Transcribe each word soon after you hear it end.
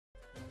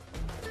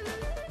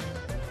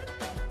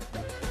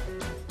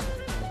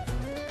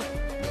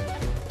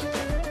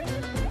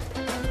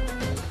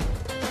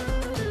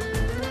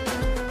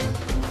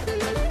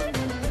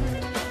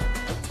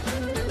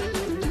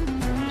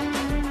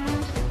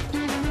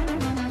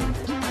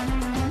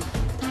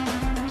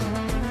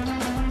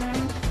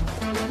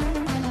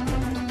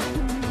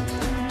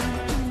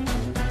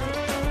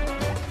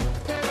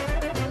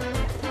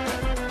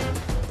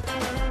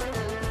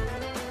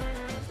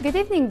Good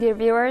evening, dear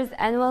viewers,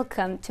 and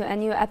welcome to a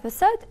new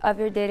episode of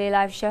your daily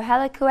live show,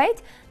 Hala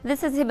Kuwait.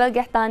 This is Hiba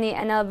Gahtani,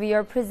 and I'll be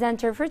your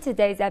presenter for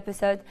today's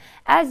episode.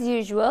 As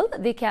usual,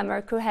 the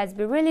camera crew has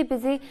been really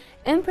busy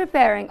in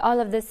preparing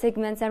all of the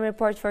segments and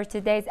reports for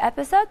today's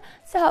episode,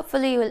 so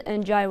hopefully you will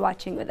enjoy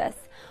watching with us.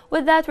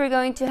 With that, we're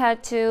going to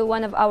head to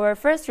one of our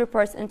first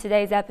reports in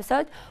today's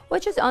episode,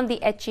 which is on the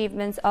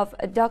achievements of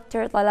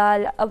Dr.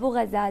 Talal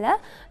Abu-Ghazaleh,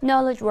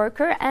 knowledge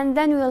worker, and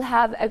then we'll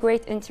have a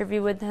great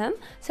interview with him,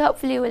 so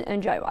hopefully you will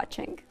enjoy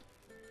watching.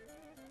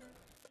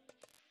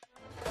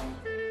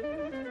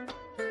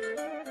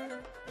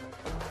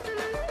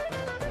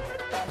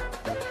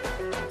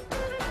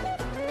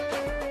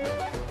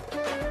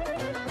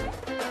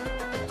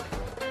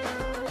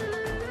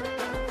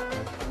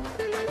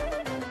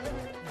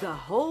 The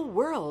whole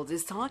world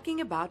is talking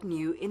about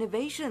new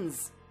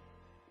innovations.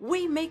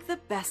 We make the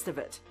best of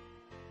it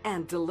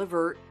and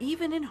deliver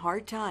even in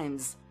hard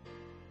times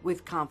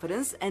with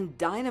confidence and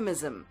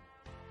dynamism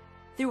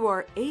through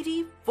our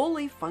 80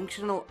 fully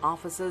functional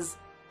offices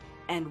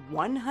and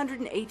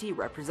 180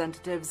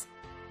 representatives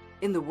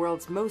in the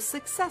world's most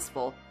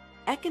successful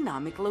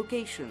economic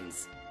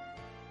locations.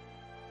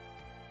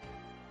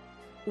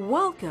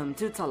 Welcome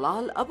to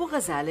Talal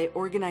Abu-Ghazaleh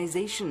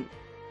Organization,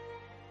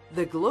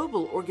 the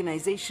global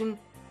organization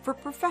for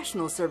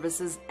professional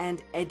services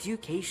and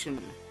education.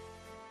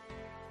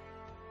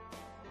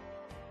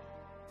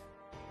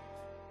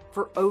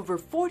 For over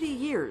 40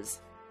 years,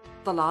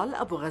 Talal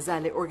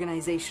Abu-Ghazaleh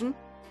Organization,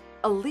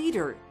 a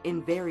leader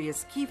in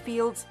various key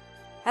fields,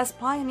 has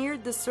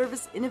pioneered the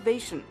service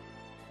innovation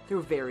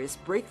through various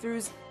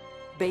breakthroughs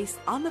based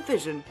on the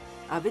vision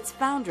of its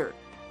founder,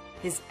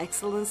 His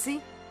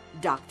Excellency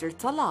Dr.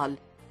 Talal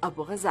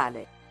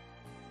Abu-Ghazaleh.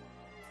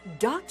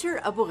 Dr.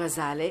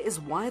 Abu-Ghazaleh is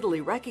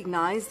widely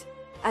recognized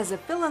as a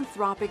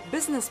philanthropic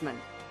businessman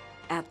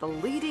at the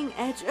leading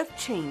edge of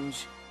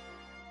change.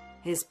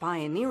 His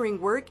pioneering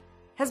work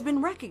has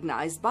been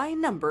recognized by a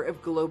number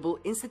of global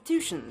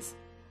institutions,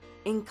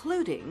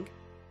 including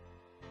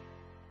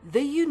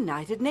the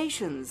United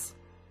Nations,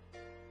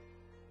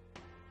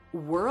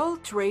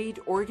 World Trade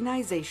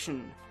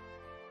Organization,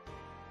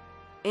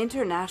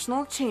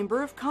 International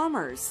Chamber of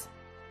Commerce,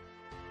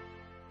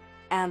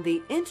 and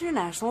the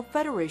International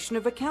Federation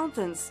of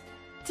Accountants,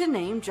 to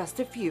name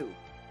just a few,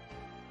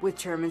 with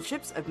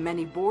chairmanships of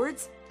many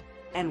boards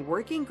and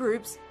working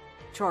groups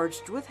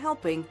charged with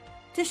helping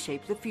to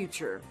shape the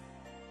future.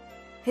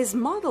 His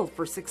model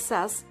for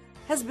success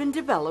has been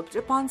developed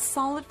upon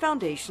solid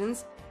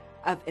foundations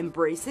of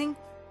embracing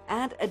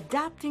and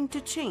adapting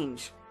to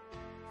change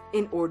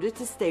in order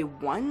to stay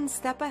one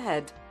step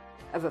ahead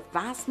of a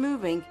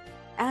fast-moving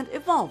and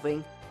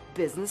evolving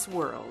business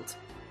world.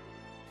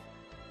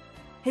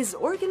 His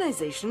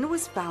organization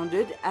was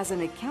founded as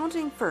an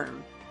accounting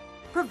firm,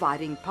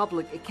 providing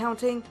public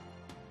accounting,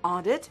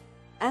 audit,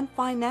 and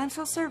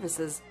financial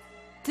services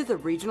to the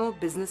regional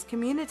business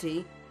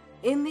community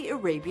in the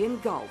Arabian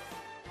Gulf.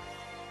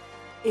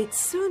 It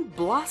soon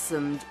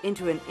blossomed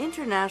into an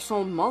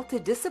international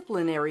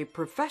multidisciplinary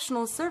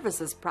professional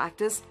services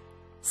practice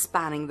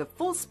spanning the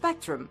full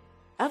spectrum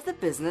of the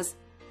business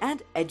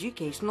and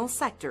educational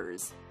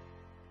sectors.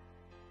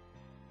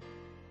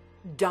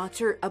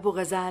 Dr.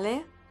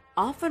 Abu-Ghazaleh,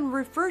 often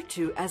referred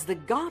to as the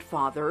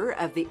godfather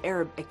of the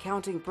Arab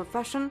accounting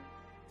profession,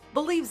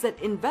 believes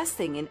that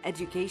investing in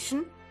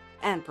education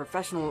and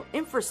professional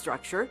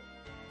infrastructure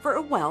for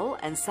a well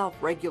and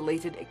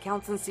self-regulated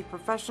accountancy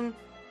profession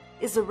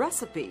is a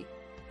recipe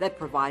that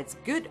provides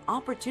good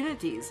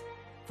opportunities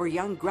for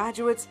young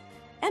graduates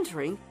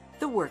entering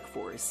the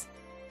workforce.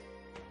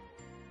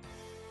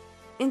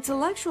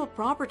 Intellectual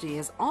property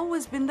has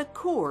always been the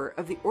core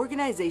of the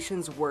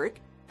organization's work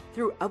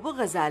through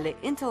Abu-Ghazaleh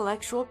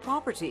Intellectual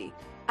Property,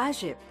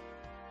 AGIP,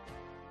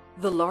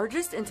 the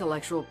largest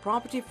intellectual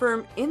property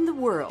firm in the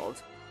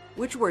world,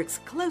 which works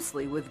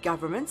closely with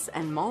governments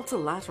and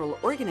multilateral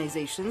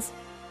organizations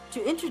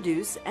to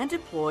introduce and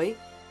deploy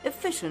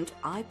efficient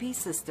IP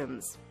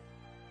systems.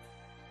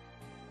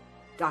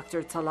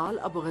 Dr.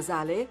 Talal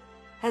Abu-Ghazaleh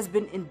has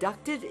been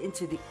inducted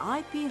into the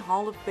IP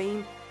Hall of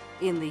Fame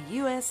in the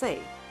USA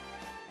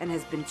and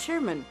has been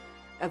chairman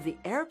of the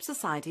Arab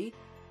Society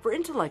for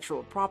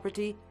Intellectual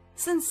Property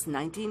since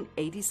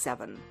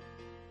 1987.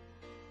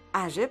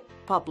 AGIP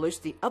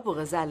published the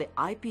Abu-Ghazaleh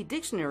IP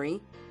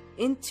Dictionary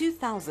in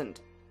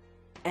 2000,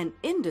 an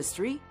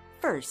industry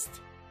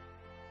first.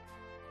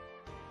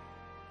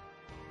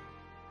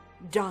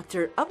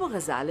 Dr.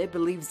 Abu-Ghazaleh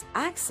believes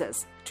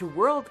access to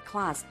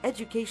world-class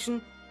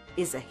education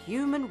is a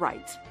human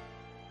right.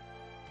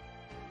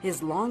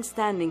 His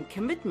long-standing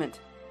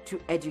commitment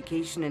to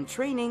education and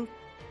training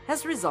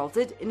has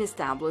resulted in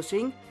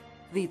establishing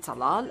the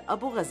Talal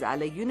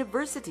Abu-Ghazaleh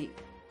University,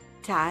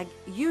 TAG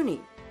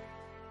Uni,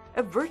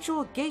 a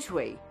virtual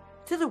gateway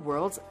to the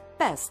world's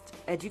best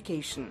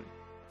education,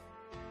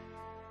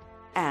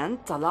 and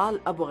Talal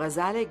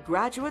Abu-Ghazaleh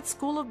Graduate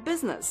School of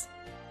Business,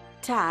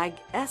 TAG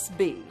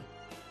SB,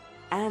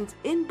 and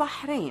in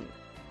Bahrain,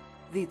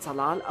 the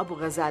Talal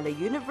Abu-Ghazaleh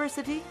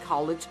University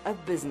College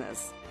of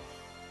Business.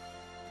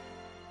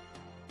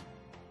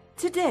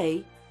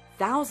 Today,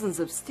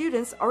 thousands of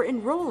students are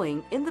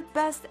enrolling in the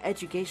best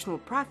educational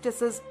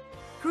practices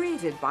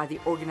created by the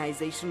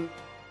organization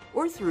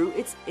or through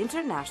its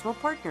international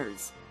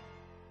partners.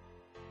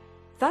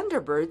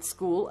 Thunderbird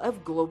School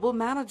of Global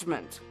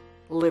Management,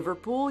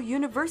 Liverpool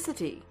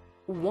University,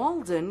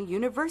 Walden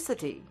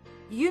University,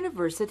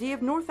 University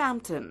of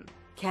Northampton,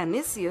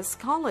 Canisius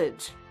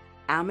College,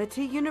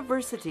 Amity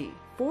University,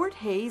 Fort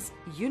Hayes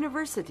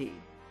University,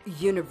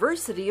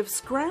 University of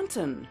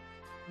Scranton,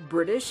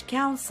 British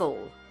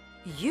Council,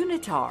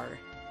 UNITAR,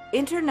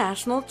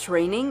 International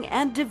Training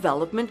and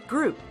Development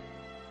Group,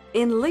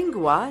 In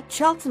Lingua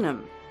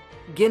Cheltenham,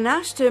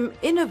 Gnashtim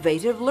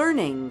Innovative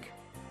Learning,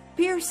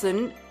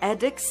 Pearson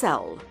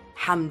EdExcel,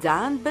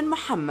 Hamdan bin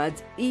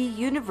Mohammed E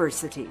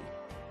University.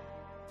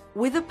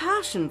 With a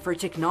passion for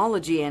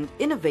technology and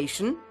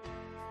innovation,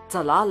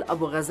 Talal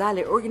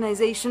Abu-Ghazaleh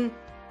organization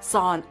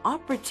saw an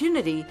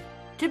opportunity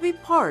to be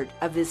part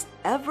of this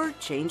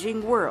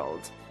ever-changing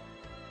world.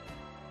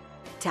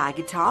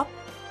 Tag-top,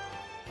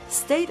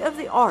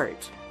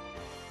 state-of-the-art,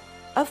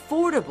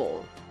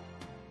 affordable,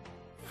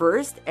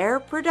 first air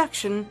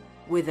production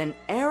with an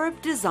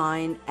Arab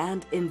design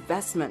and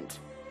investment.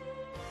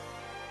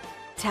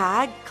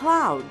 Tag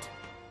Cloud,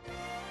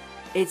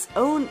 its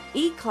own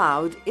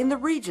e-cloud in the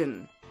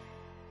region.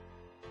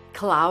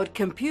 Cloud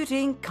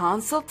computing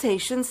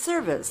consultation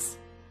service.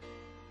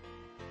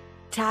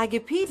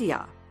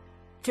 Tagipedia,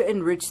 to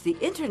enrich the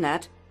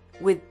internet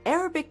with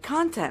Arabic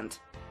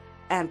content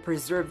and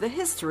preserve the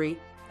history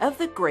of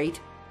the great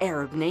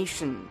Arab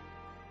nation.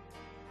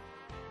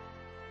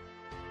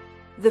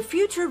 The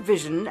future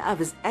vision of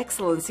His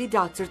Excellency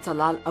Dr.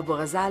 Talal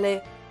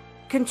Abu-Ghazaleh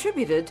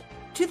contributed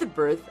to the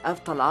birth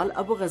of Talal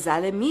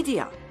Abu-Ghazaleh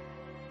Media,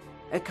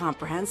 a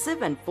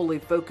comprehensive and fully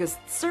focused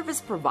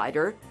service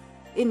provider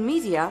in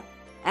media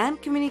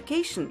and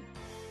communication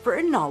for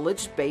a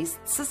knowledge-based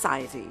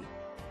society.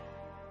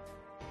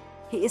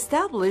 He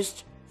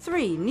established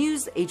 3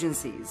 news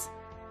agencies,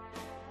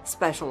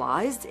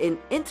 specialized in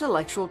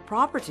intellectual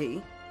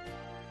property,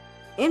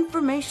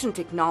 information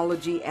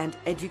technology and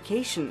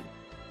education,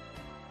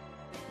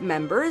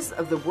 members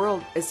of the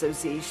World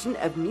Association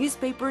of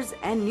Newspapers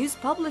and News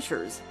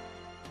Publishers,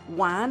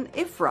 WAN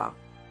IFRA,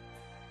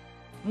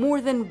 more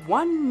than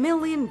 1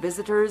 million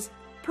visitors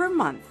per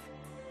month,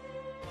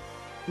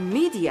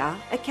 Media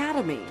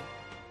Academy,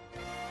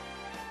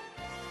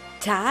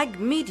 Tag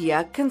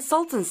Media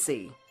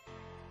Consultancy,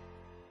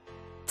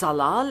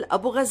 Talal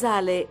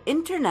Abu-Ghazaleh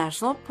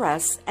International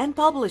Press and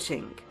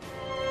Publishing.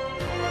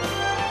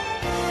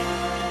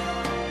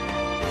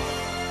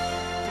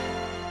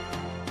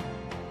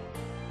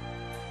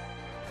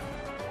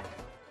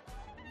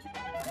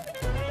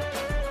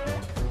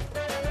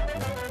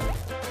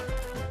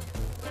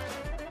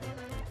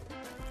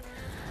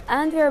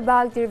 And we're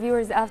back, dear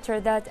viewers,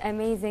 after that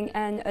amazing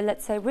and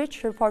let's say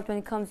rich report when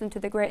it comes into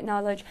the great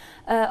knowledge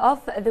of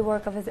the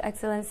work of His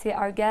Excellency,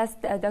 our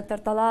guest, Dr.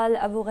 Talal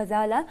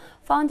Abu-Ghazaleh,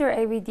 founder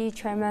ABD,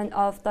 chairman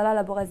of Talal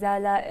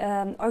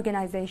Abu-Ghazaleh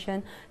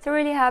organization. So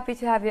really happy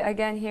to have you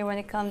again here when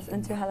it comes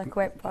into Hala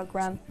Kuwait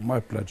program. My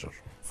pleasure.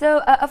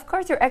 So, of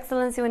course, Your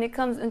Excellency, when it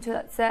comes into,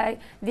 let's say,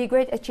 the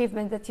great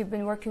achievement that you've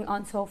been working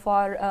on so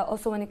far,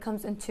 also when it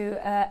comes into,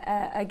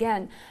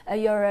 again,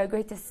 your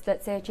greatest,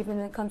 let's say, achievement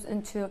when it comes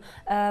into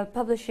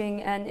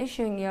publishing and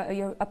issuing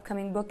your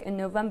upcoming book in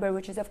November,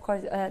 which is, of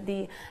course,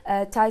 the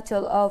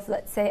title of,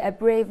 let's say, A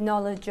Brave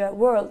Knowledge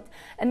World.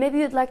 And maybe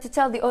you'd like to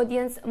tell the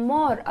audience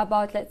more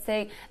about, let's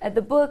say,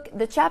 the book,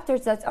 the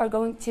chapters that are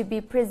going to be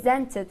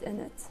presented in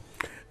it.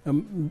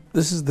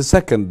 This is the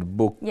second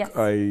book Yes.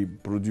 I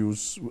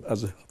produce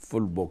as a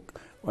full book.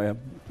 I have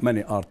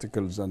many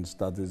articles and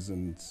studies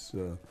and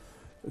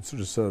it's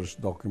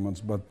research documents,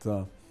 but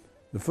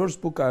the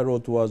first book I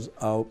wrote was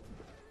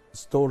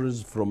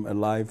Stories from a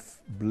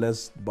Life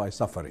Blessed by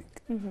Suffering.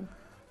 Mm-hmm.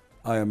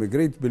 I am a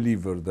great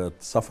believer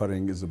that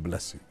suffering is a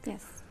blessing.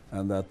 Yes.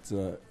 And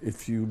that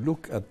if you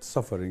look at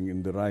suffering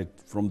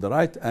from the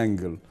right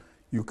angle,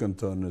 you can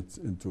turn it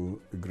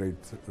into a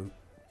great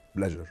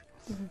pleasure.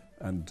 Mm-hmm.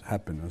 And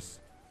happiness.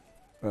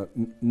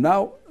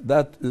 Now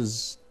that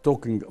is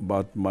talking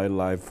about my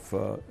life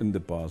in the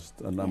past,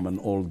 and I'm an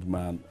old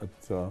man.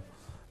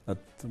 At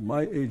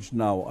my age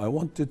now, I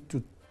wanted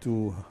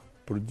to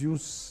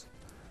produce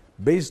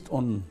based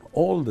on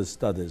all the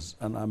studies,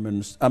 and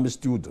I'm a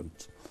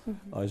student.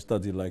 Mm-hmm. I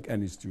study like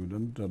any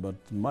student, but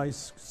my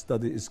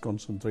study is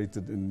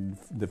concentrated in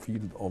the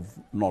field of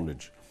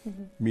knowledge,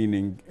 mm-hmm.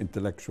 meaning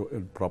intellectual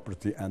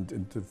property and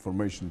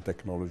information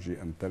technology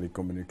and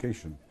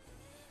telecommunication.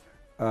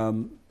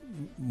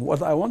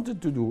 What I wanted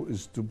to do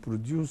is to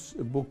produce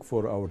a book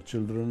for our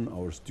children,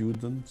 our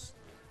students,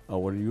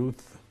 our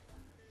youth,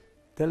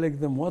 telling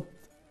them what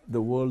the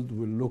world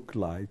will look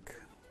like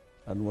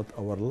and what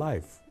our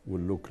life will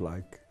look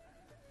like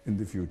in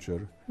the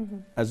future, mm-hmm.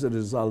 as a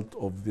result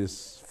of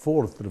this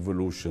fourth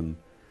revolution,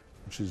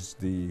 which is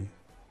the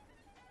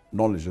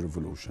knowledge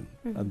revolution.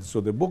 Mm-hmm. And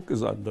so the book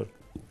is under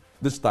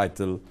this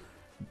title,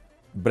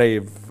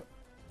 Brave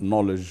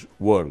Knowledge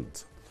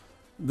World.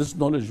 This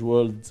knowledge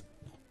world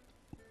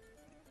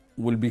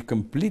will be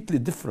completely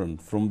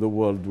different from the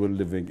world we're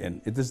living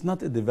in. It is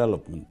not a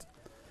development.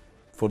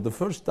 For the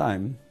first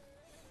time,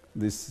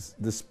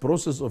 this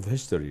process of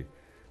history,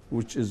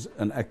 which is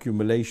an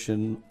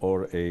accumulation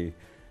or a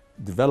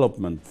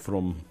development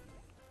from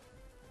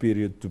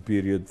period to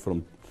period,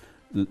 from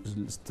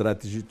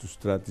strategy to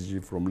strategy,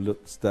 from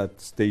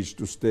stage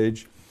to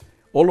stage,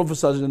 all of a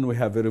sudden we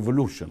have a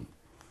revolution.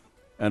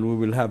 And we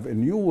will have a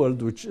new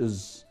world which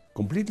is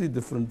completely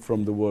different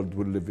from the world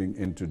we're living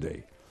in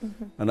today.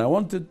 And I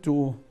wanted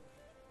to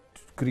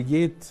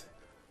create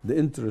the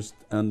interest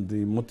and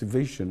the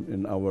motivation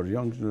in our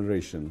young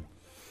generation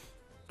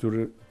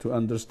to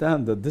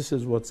understand that this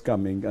is what's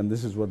coming and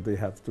this is what they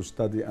have to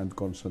study and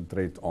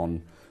concentrate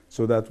on,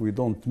 so that we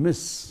don't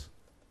miss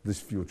this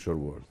future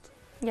world.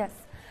 Yes.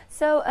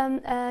 So,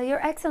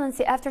 Your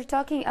Excellency, after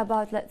talking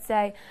about, let's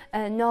say,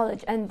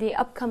 knowledge and the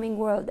upcoming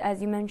world,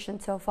 as you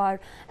mentioned so far,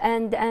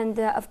 and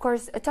of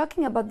course,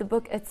 talking about the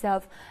book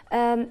itself,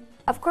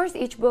 of course,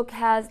 each book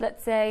has,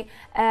 let's say,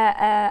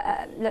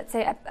 a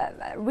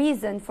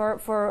reason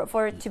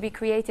for it to be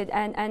created,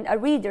 and a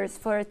readers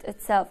for it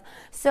itself.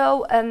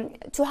 So,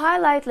 to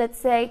highlight, let's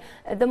say,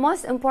 the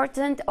most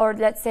important, or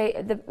let's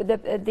say,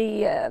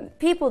 the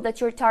people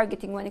that you're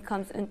targeting when it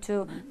comes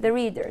into the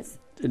readers.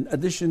 In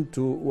addition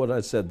to what I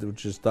said,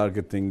 which is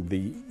targeting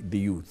the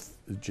youth,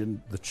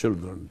 the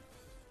children,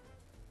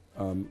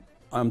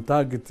 I'm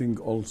targeting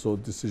also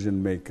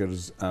decision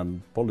makers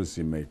and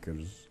policy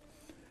makers,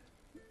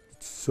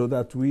 so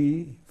that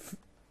we,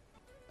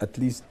 at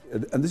least,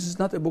 and this is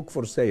not a book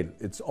for sale,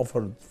 it's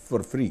offered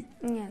for free.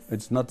 Yes.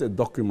 It's not a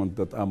document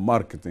that I'm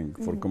marketing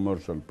for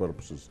commercial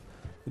purposes.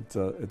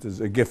 It is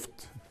a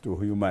gift to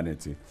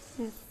humanity.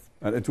 Yes.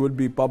 And it will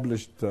be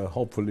published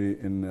hopefully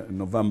in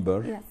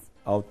November. Yes.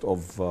 Out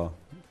of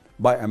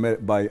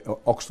by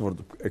Oxford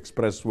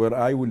Express, where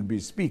I will be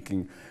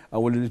speaking. I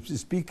will be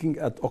speaking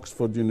at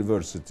Oxford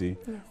University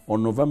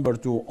on November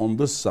 2 on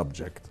this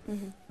subject,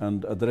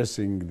 and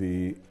addressing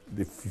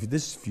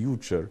this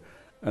future.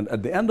 And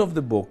at the end of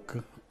the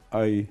book,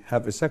 I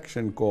have a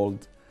section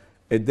called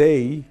 "A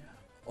Day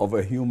of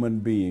a Human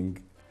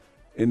Being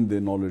in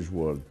the Knowledge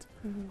World."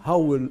 How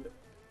will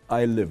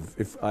I live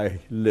if I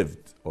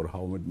lived, or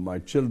how would my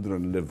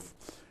children live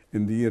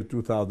in the year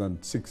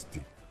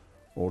 2060?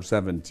 Or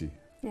 70.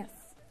 Yes.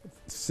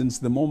 Since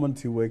the moment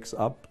he wakes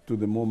up to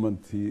the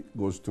moment he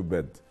goes to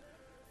bed,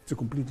 it's a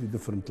completely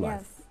different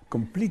life. Yes.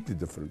 Completely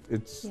different.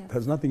 It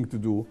has nothing to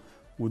do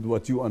with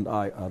what you and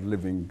I are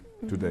living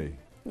today.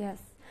 Yes.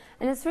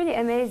 And it's really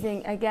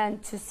amazing, again,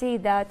 to see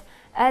that,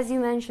 as you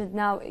mentioned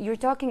now, you're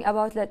talking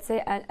about, let's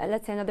say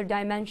another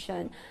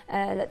dimension,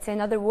 let's say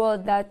another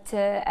world that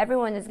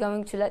everyone is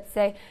going to, let's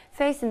say,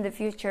 face in the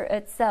future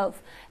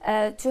itself.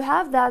 To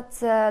have that,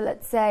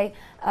 let's say,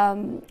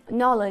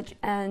 knowledge,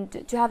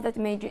 and to have that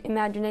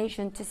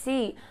imagination to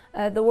see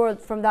the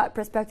world from that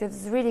perspective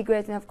is really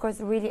great, and of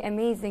course a really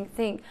amazing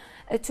thing.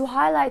 To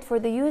highlight for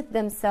the youth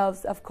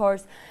themselves, of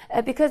course,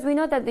 because we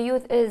know that the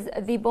youth is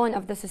the bone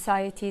of the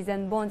societies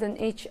and bones in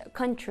each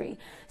country.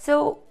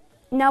 So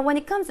now when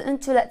it comes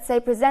into, let's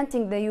say,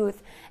 presenting the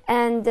youth,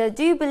 and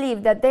do you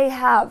believe that they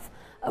have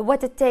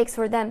what it takes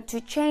for them to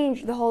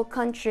change the whole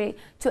country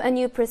to a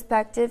new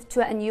perspective,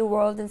 to a new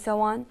world, and so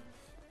on?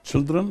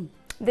 Children?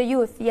 The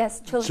youth,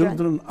 yes, children.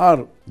 Children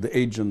are the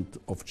agent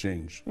of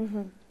change.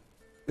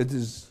 It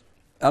is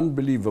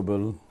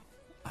unbelievable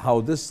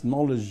how this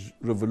knowledge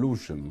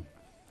revolution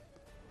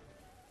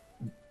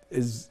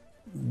is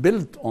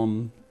built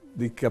on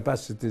the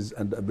capacities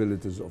and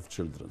abilities of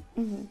children.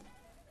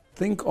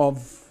 Think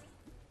of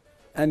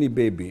any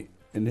baby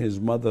on his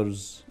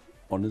mother's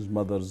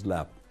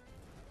lap.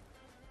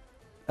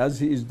 As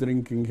he is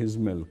drinking his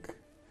milk,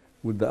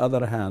 with the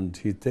other hand,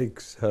 he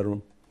takes her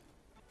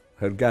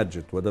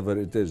gadget, whatever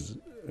it is,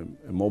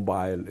 a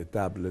mobile, a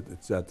tablet,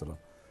 etc.,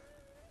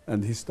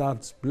 and he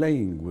starts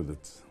playing with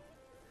it,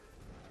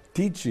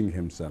 teaching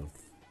himself.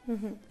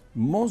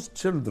 Most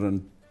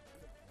children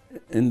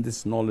in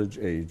this knowledge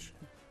age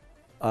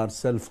are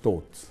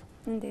self-taught.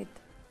 Indeed.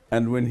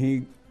 And when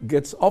he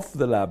gets off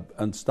the lab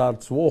and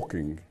starts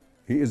walking,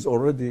 he is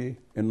already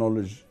a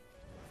knowledge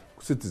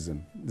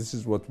citizen. This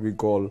is what we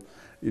call,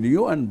 the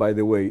UN, by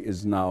the way,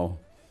 is now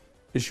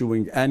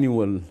issuing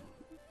annual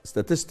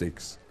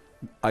statistics.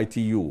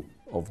 ITU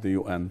of the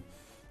UN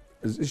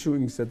is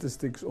issuing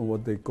statistics on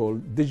what they call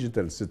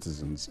digital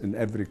citizens in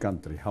every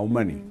country. How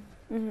many?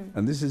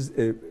 And this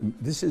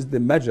is the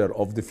measure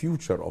of the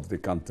future of the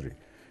country.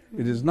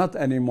 It is not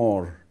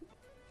anymore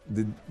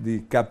the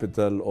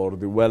capital or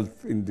the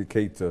wealth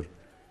indicator.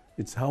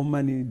 It's how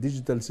many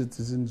digital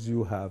citizens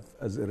you have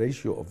as a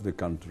ratio of the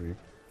country.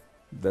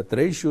 That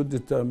ratio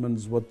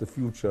determines what the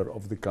future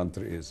of the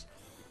country is.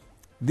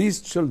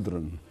 These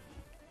children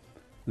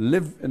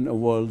live in a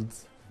world,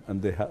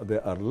 and they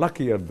are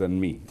luckier than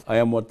me. I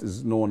am what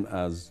is known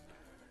as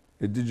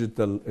a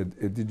digital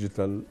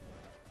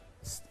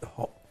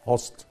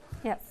host.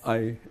 Yes.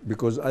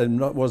 Because I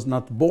was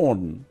not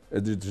born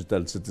a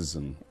digital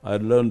citizen. I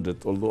learned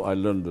it, although I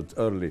learned it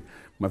early.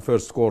 My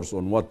first course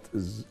on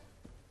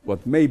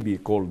what may be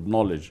called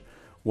knowledge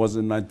was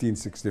in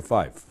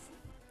 1965.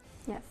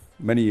 Yes.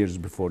 Many years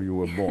before you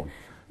were born.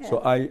 Yes.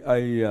 So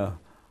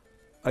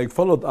I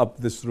followed up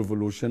this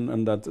revolution,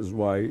 and that is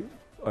why,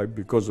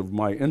 because of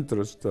my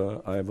interest,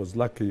 I was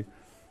lucky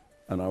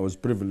and I was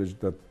privileged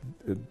that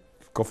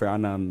Kofi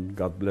Annan,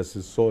 God bless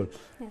his soul,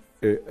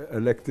 Yes.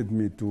 elected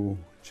me to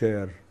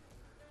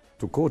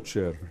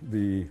co-chair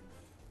the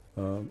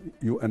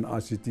UN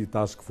ICT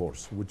task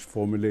force, which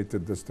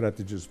formulated the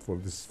strategies for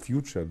this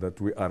future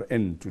that we are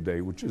in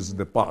today, which is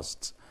the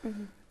past.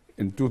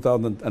 In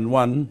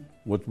 2001,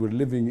 what we're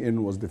living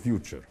in was the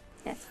future.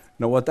 Yes.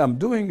 Now, what I'm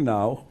doing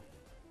now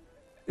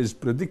is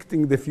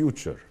predicting the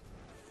future.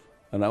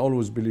 And I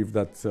always believe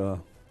that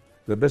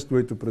the best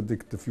way to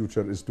predict the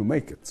future is to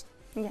make it.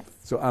 Yes.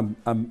 So I'm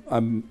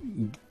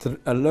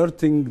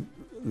alerting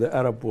the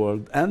Arab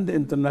world and the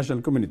international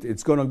community.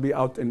 It's going to be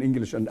out in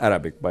English and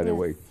Arabic, by the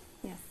way.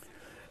 Yes.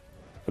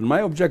 And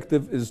my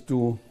objective is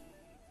to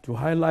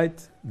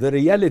highlight the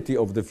reality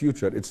of the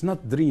future. It's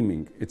not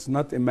dreaming. It's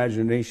not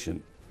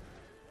imagination.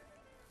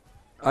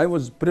 I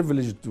was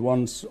privileged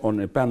once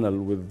on a panel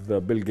with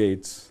Bill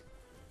Gates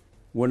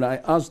when I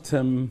asked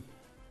him,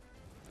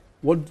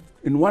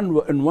 in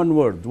one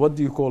word, what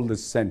do you call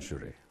this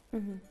century?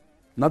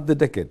 Not the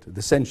decade,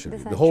 the century,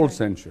 the whole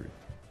century.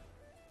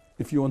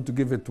 If you want to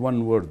give it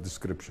one word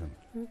description.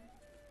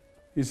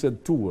 He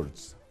said 2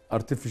 words,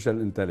 artificial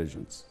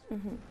intelligence.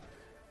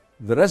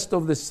 The rest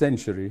of this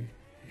century,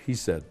 he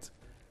said,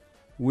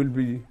 will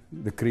be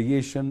the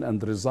creation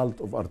and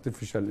result of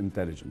artificial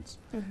intelligence.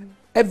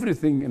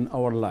 Everything in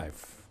our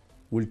life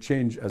will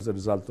change as a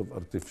result of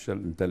artificial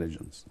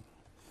intelligence.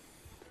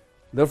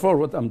 Therefore,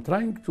 what I'm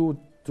trying to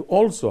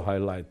also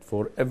highlight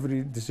for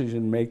every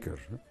decision maker,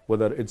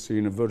 whether it's a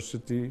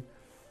university,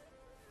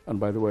 and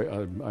by the way,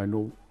 I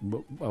know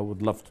I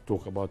would love to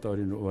talk about our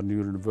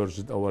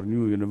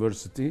new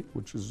university,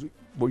 which is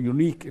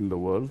unique in the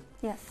world.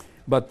 Yes.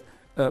 But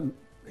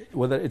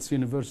whether it's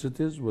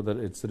universities,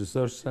 whether it's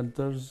research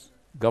centers,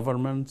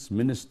 governments,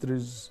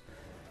 ministries,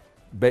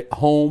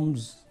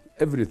 homes,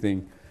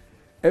 everything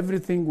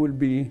will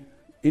be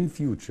in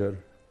future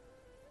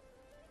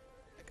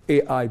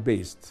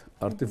AI-based,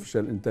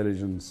 artificial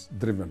intelligence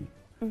driven.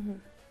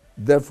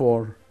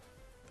 Therefore,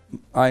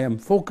 I am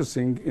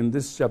focusing in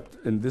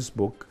this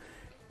book.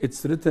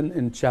 It's written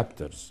in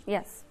chapters.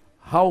 Yes.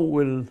 How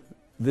will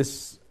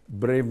this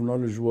brave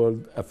knowledge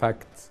world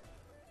affect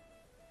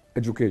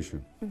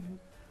education?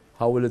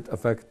 How will it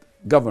affect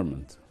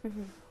government?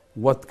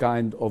 What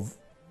kind of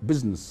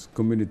business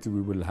community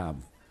we will have?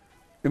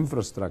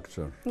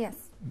 Infrastructure, Yes.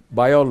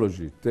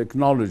 biology,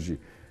 technology,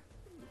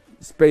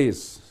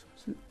 space,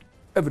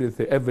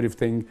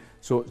 everything.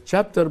 So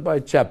chapter by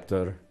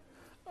chapter,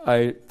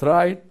 I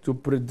try to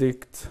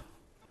predict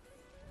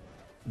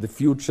the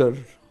future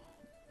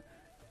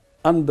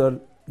under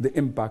the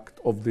impact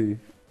of the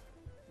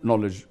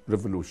knowledge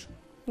revolution.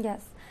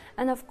 Yes.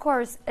 And of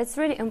course, it's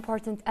really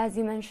important, as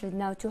you mentioned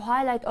now, to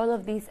highlight all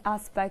of these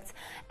aspects.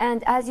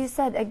 And as you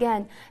said,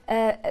 again,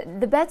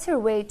 the better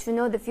way to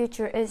know the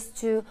future is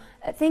to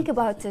think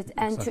about it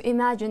and to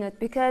imagine it,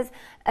 because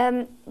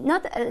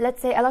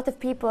let's say, a lot of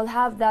people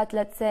have that,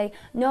 let's say,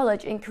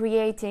 knowledge in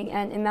creating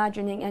and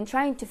imagining and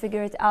trying to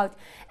figure it out.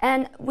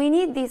 And we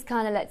need these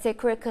kind of, let's say,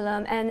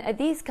 curriculum and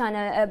these kind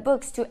of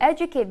books to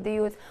educate the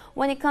youth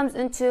when it comes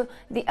into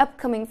the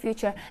upcoming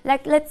future.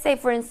 Like, let's say,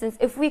 for instance,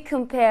 if we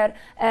compare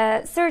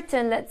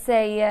certain, let's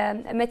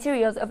say,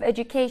 materials of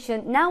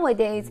education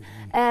nowadays,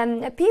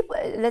 people,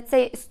 let's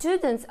say,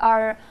 students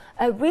are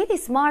really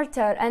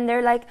smarter, and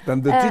they're like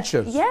than the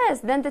teachers.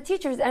 Yes, than the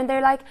teachers, and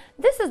they're like,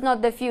 this is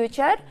not the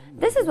future.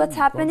 This is what's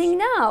happening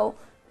now.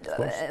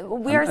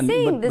 We are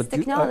seeing this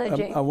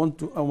technology. I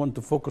want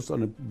to focus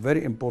on a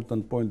very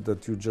important point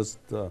that you just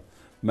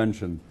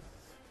mentioned.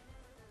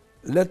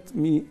 Let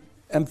me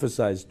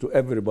emphasize to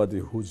everybody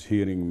who's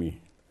hearing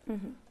me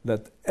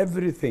that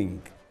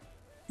everything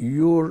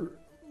your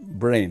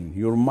brain,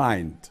 your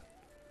mind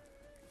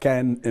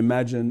can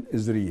imagine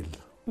is real.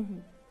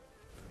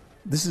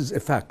 This is a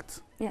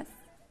fact. Yes.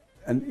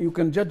 And you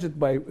can judge it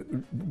by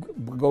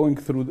going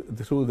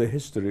through the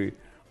history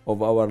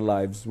of our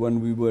lives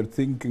when we were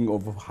thinking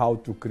of how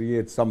to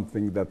create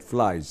something that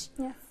flies.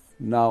 Yes.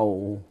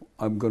 Now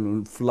I'm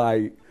going to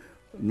fly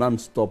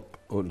non-stop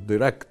or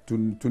direct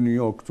to New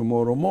York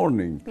tomorrow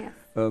morning. Yes.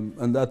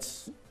 And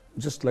that's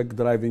just like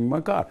driving my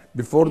car.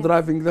 Before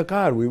driving the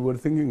car, we were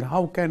thinking,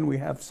 how can we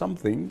have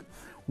something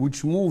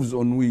which moves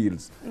on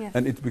wheels? Yes.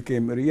 And it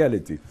became a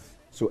reality.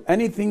 So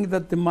anything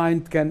that the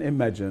mind can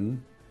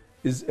imagine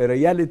is a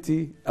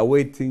reality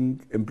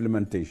awaiting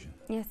implementation.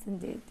 Yes,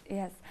 indeed.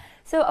 Yes.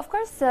 So, of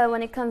course,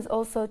 when it comes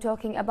also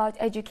talking about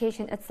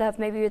education itself,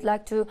 maybe you'd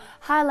like to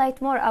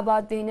highlight more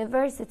about the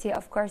university,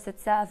 of course,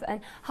 itself, and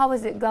how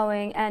is it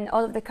going, and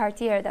all of the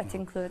criteria that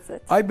includes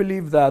it. I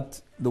believe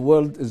that the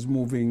world is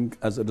moving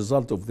as a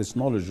result of this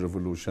knowledge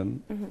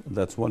revolution.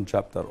 That's one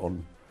chapter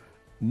on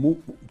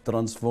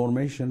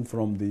transformation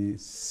from the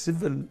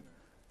civil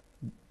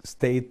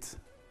state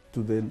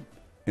to the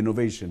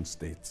innovation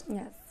state.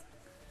 Yes.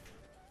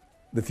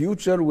 The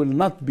future will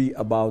not be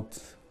about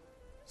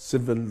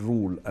civil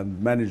rule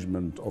and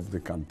management of the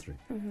country.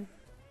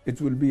 It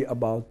will be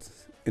about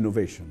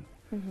innovation.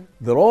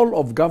 The role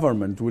of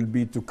government will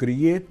be to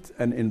create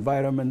an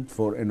environment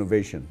for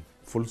innovation,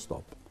 full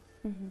stop.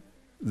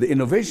 The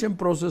innovation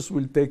process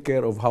will take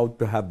care of how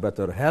to have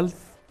better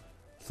health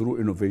through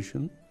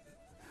innovation,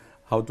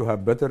 how to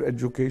have better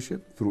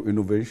education through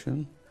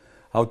innovation,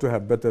 how to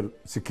have better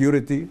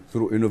security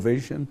through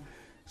innovation.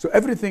 So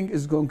everything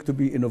is going to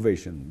be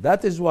innovation.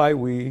 That is why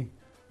we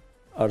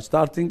are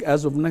starting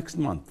as of next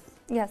month.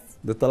 Yes.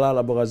 The Talal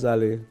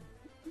Abu-Ghazaleh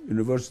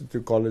University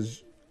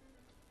College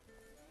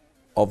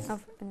of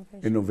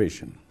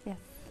Innovation. Yes.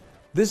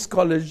 This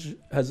college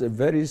has a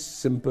very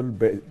simple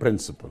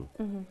principle.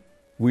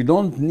 We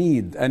don't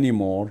need any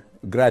more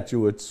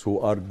graduates who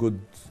are good,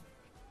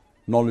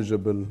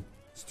 knowledgeable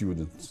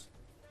students,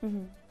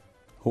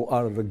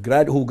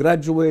 who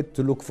graduate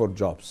to look for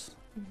jobs.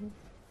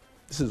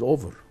 This is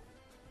over.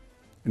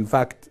 In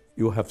fact,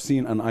 you have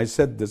seen, and I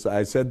said this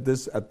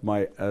at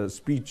my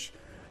speech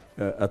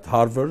at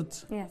Harvard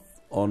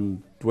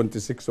on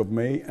 26th of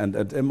May, and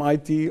at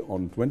MIT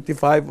on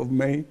 25th of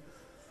May,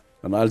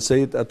 and I'll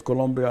say it at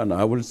Columbia, and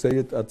I will say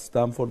it at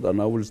Stanford,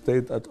 and I will say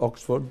it at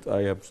Oxford.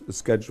 I have a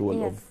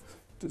schedule of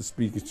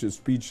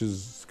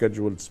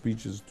scheduled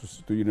speeches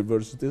to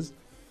universities.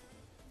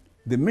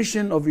 The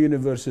mission of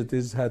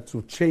universities had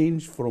to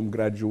change from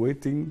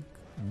graduating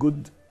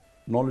good,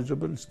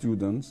 knowledgeable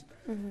students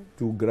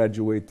to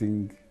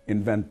graduating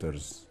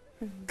inventors,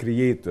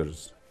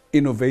 creators,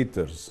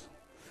 innovators.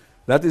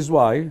 That is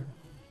why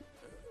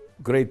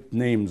great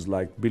names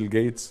like Bill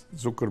Gates,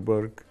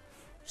 Zuckerberg,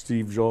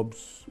 Steve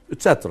Jobs,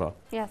 etc.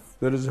 Yes.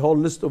 There is a whole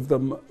list of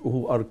them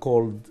who are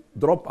called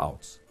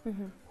dropouts,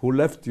 who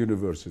left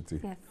university.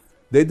 Yes.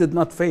 They did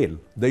not fail.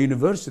 The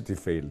university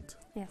failed.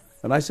 Yes.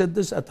 And I said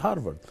this at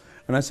Harvard.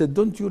 And I said,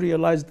 don't you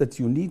realize that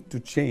you need to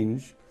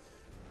change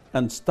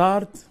and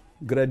start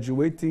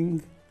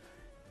graduating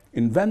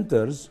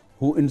inventors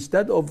who,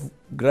 instead of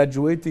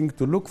graduating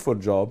to look for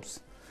jobs,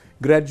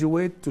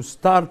 graduate to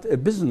start a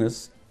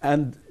business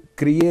and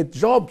create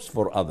jobs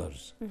for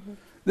others.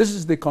 This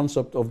is the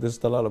concept of this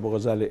Talal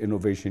Abu-Ghazaleh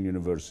Innovation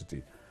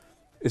University.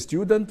 A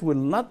student will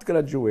not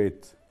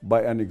graduate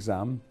by an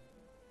exam,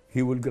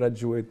 he will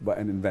graduate by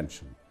an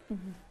invention.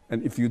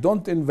 And if you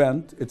don't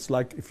invent, it's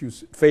like if you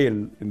fail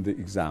in the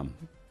exam.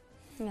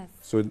 Yes.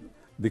 So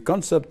the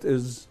concept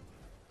is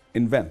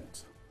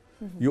invent.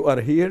 You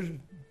are here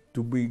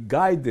to be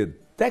guided,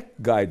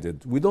 tech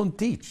guided. We don't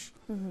teach.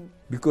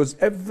 Because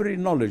every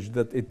knowledge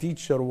that a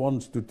teacher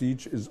wants to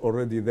teach is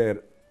already there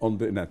on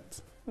the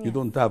net.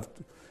 Yes.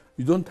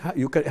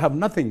 You can have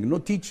nothing, no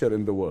teacher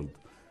in the world.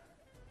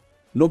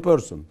 No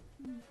person,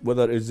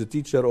 whether it's a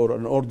teacher or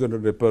an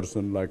ordinary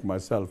person like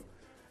myself,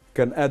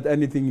 can add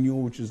anything new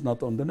which is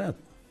not on the net.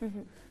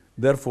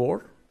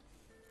 Therefore,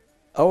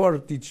 our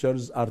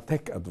teachers are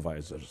tech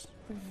advisors.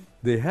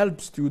 They help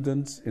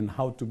students in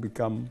how to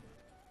become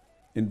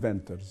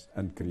inventors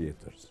and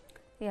creators.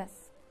 Yes.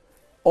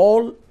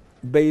 All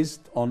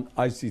based on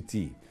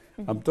ICT.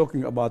 I'm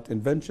talking about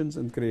inventions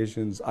and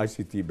creations,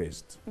 ICT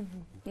based.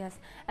 Yes,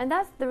 and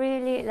that's the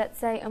really, let's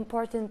say,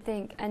 important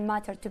thing and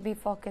matter to be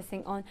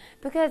focusing on,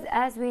 because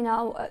as we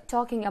now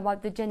talking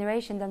about the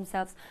generation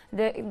themselves,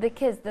 the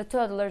kids, the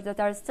toddlers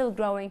that are still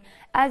growing,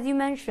 as you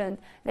mentioned,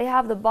 they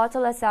have the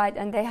bottle aside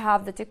and they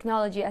have the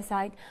technology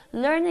aside,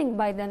 learning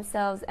by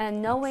themselves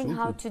and knowing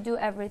how to do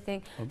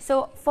everything.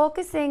 So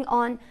focusing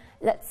on,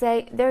 let's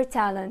say, their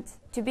talent,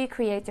 to be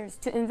creators,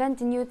 to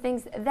invent new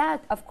things,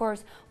 that of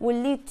course will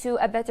lead to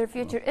a better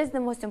future, is the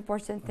most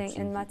important thing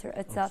in matter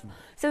itself.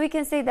 So we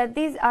can say that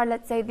these are,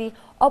 let's say, the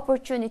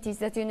opportunities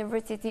that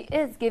university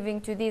is giving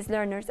to these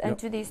learners and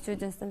to these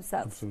students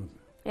themselves. Absolutely.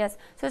 Yes,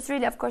 so it's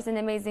really, of course, an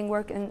amazing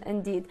work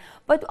indeed.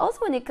 But also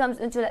when it comes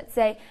into, let's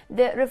say,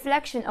 the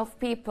reflection of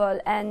people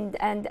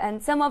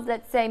and some of,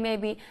 let's say,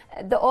 maybe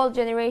the old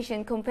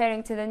generation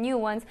comparing to the new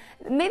ones,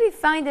 maybe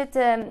find it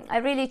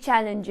really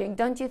challenging.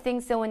 Don't you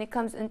think so when it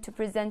comes into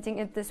presenting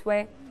it this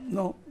way?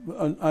 No,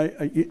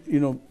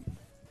 you know,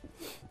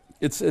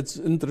 it's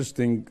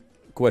interesting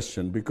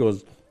question,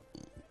 because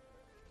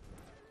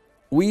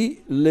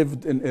we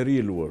lived in a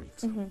real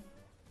world.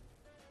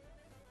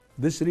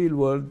 This real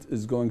world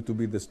is going to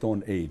be the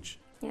Stone Age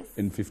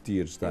in 50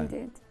 years' time.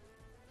 Indeed.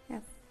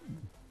 Yes.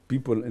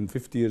 People in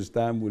 50 years'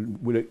 time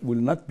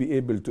will not be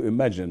able to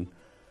imagine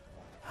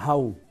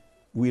how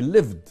we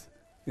lived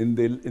in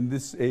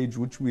this age,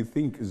 which we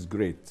think is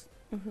great.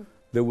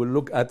 They will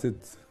look at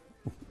it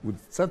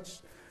with such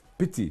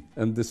pity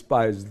and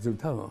despise.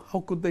 How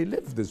could they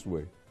live this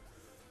way?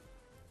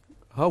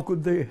 How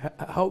could they?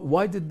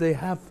 Why did they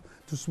have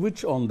to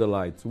switch on the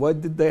lights? Why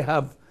did they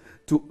have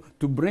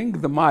to bring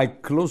the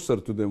mic closer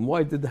to them?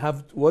 Why did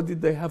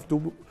they have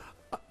to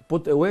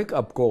put a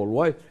wake-up call?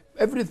 Why?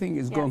 Everything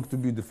is going to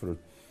be different.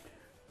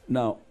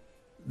 Now,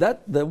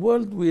 that the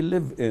world we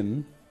live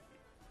in,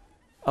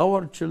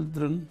 our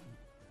children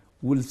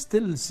will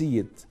still see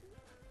it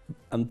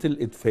until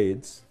it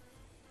fades,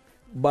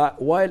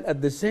 but while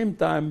at the same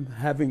time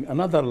having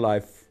another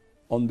life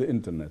on the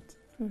internet.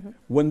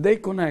 When they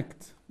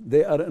connect,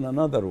 they are in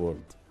another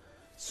world.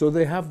 So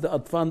they have the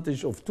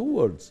advantage of two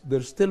worlds.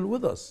 They're still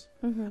with us.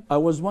 I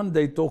was one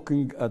day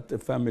talking at a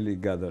family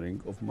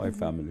gathering of my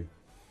family,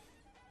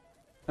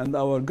 and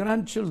our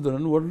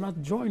grandchildren were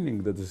not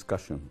joining the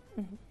discussion.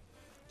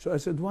 So I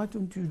said, why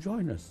don't you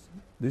join us?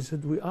 They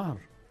said, we are.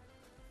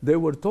 They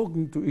were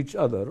talking to each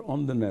other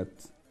on the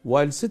net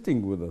while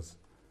sitting with us.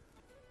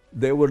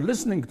 They were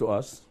listening to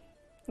us,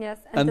 yes,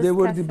 and they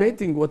were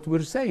debating what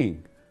we're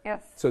saying.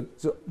 Yes. So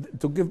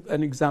to give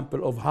an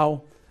example of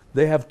how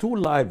they have two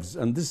lives,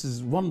 and this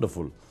is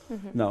wonderful.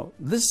 Now,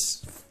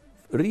 this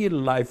real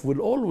life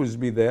will always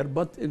be there,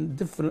 but in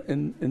different,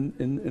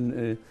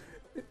 in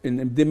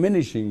a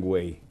diminishing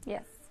way.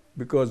 Yes.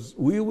 Because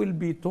we will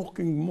be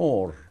talking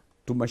more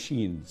to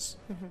machines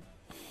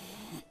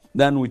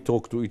than we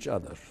talk to each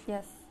other.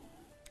 Yes.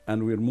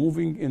 And we're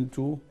moving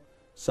into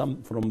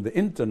from the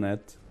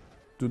internet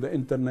to the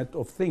Internet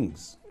of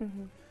Things.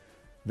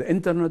 The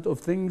Internet of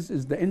Things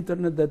is the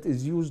internet that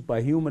is used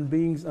by human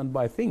beings and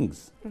by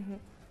things.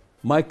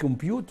 My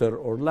computer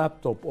or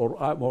laptop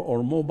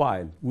or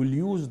mobile will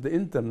use the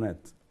internet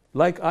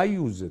like I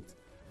use it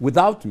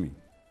without me.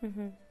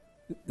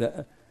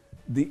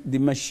 The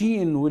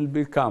machine will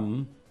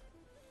become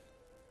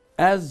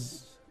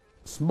as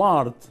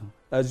smart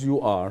as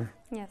you are.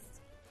 Yes.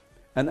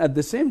 And at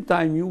the same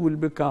time, you will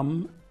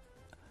become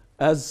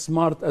as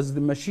smart as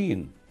the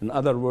machine. In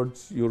other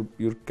words, your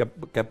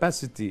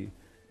capacity,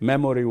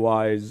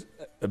 memory-wise,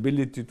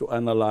 ability to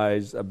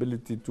analyze,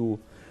 ability to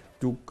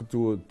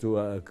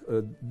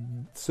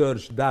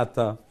search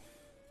data,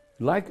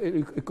 like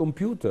a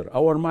computer.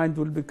 Our mind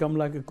will become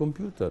like a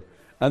computer,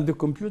 and the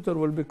computer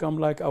will become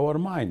like our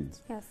mind.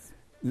 Yes.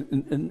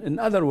 In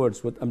other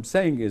words, what I'm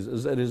saying is,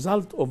 as a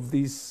result of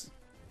these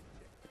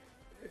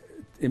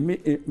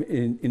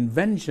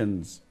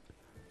inventions,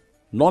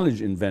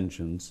 knowledge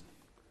inventions,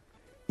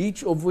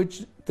 each of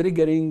which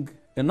triggering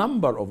a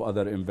number of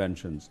other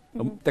inventions.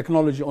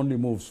 Technology only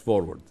moves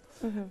forward,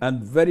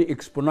 and very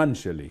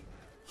exponentially.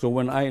 So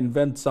when I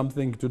invent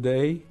something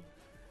today,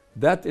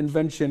 that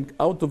invention,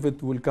 out of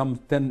it will come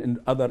 10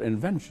 other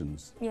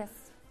inventions. Yes.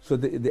 So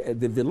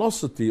the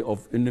velocity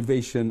of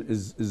innovation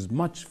is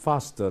much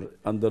faster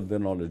under the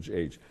knowledge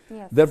age.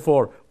 Yes.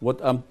 Therefore,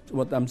 what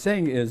I'm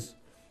saying is,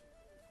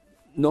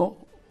 no,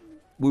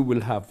 we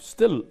will have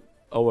still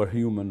our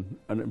human,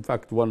 and in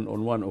fact,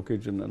 on one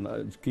occasion, and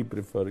I keep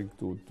referring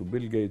to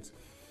Bill Gates,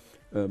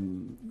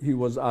 he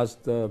was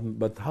asked,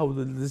 but how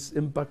will this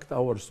impact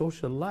our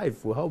social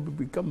life? How we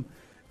become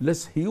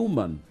less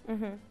human?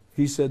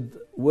 He said,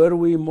 were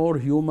we more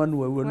human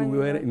when we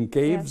were in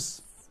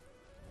caves,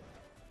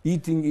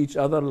 eating each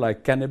other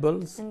like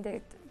cannibals?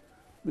 Indeed.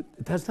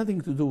 It has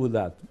nothing to do with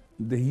that.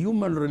 The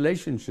human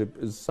relationship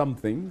is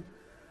something,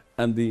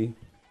 and the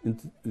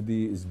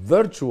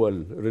virtual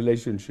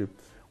relationship,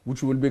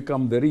 which will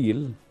become the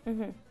real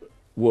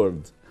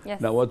world. Yes.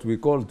 Now, what we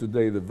call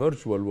today the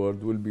virtual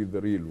world will be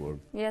the real world.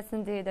 Yes,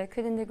 indeed. I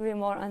couldn't agree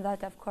more on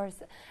that, of course.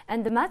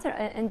 And the matter,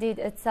 indeed,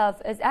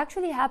 itself is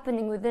actually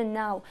happening within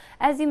now.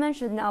 As you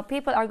mentioned now,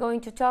 people are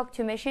going to talk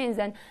to machines,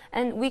 and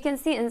we can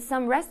see in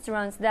some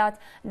restaurants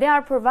that they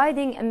are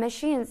providing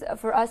machines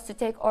for us to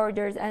take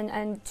orders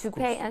and to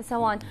pay and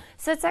so on.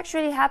 So it's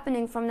actually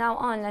happening from now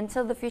on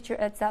until the future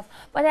itself.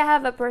 But I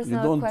have a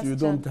personal question.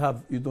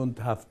 You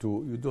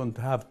don't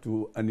have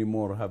to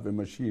anymore have a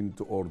machine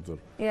to order.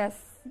 Yes.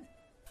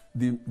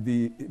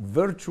 The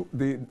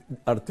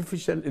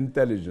artificial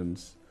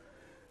intelligence,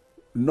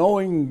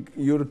 knowing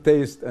your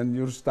taste and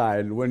your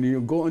style, when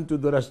you go into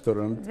the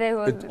restaurant,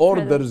 it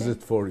orders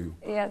it for you.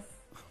 Yes.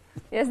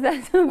 Yes,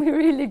 that would be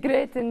really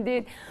great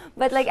indeed.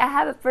 But like, I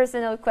have a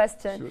personal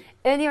question. Sure.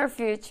 In your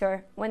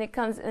future, when it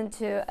comes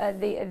into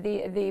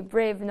the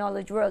brave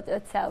knowledge world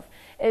itself,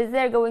 is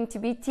there going to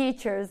be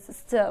teachers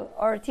still,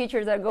 or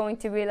teachers are going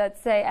to be,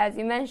 let's say, as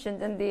you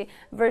mentioned, in the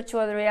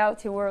virtual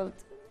reality world?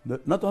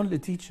 Not only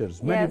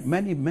teachers,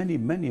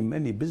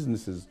 many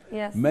businesses,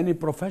 many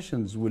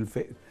professions will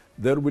fail.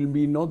 There will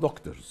be no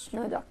doctors.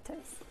 No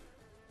doctors.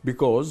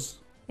 Because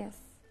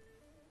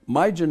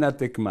my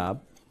genetic map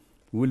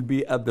will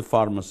be at the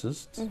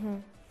pharmacist.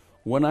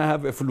 When I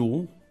have a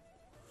flu,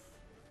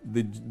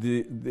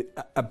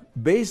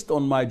 based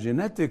on my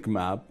genetic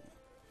map,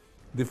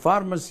 the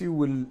pharmacy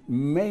will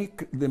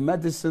make the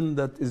medicine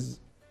that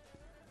is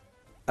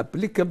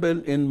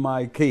applicable in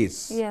my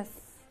case. Yes.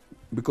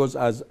 Because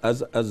as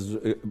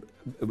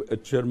a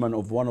chairman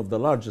of one of the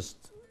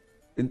largest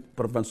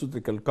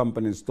pharmaceutical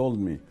companies told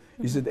me,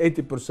 he said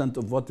 80%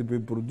 of what we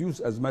produce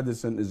as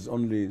medicine is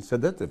only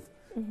sedative.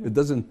 It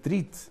doesn't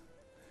treat,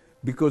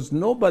 because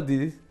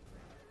nobody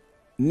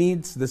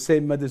needs the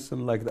same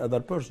medicine like the other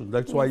person.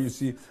 That's why you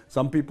see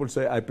some people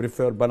say, I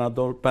prefer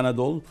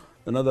Panadol.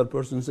 Another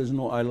person says,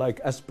 no, I like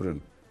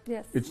aspirin.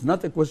 Yes. It's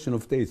not a question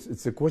of taste.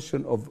 It's a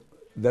question of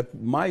that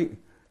my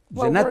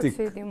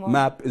genetic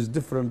map is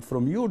different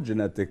from your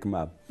genetic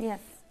map. Yes.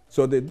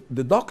 So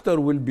the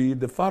doctor will be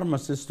the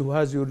pharmacist who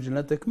has your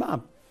genetic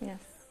map. Yes.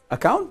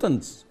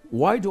 Accountants,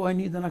 why do I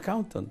need an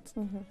accountant?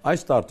 I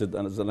started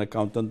as an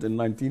accountant in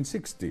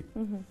 1960.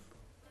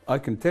 I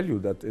can tell you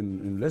that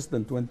in less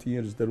than 20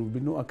 years there will be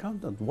no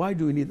accountant. Why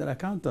do we need an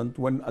accountant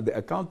when the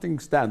accounting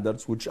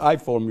standards, which I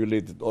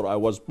formulated or I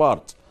was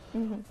part,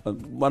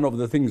 one of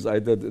the things I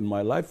did in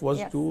my life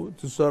was to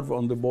serve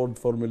on the board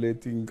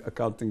formulating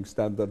accounting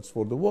standards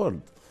for the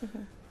world.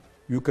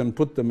 You can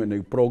put them in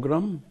a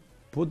program,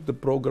 put the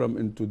program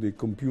into the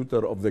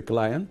computer of the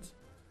client,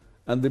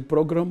 and the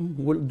program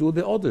will do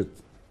the audit.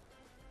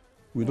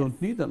 We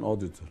don't need an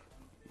auditor.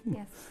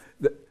 Yes.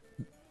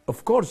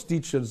 Of course,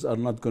 teachers are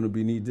not going to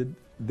be needed.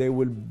 They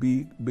will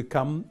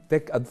become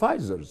tech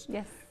advisors.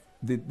 Yes.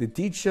 The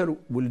teacher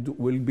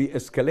will be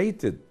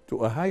escalated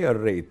to a higher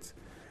rate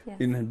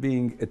in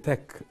being a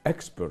tech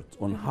expert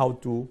on how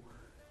to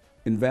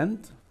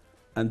invent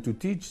and to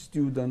teach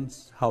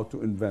students how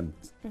to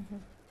invent.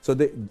 So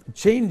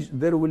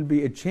there will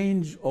be a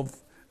change of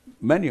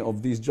many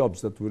of these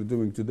jobs that we're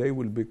doing today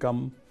will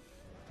become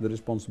the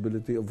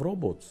responsibility of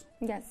robots.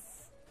 Yes.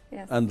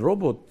 Yes. And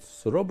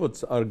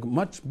robots are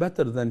much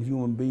better than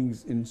human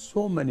beings in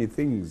so many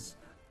things,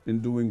 in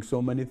doing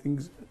so many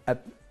things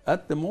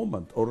at the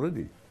moment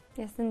already.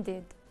 Yes,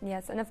 indeed.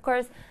 Yes, and of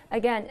course,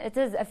 again, it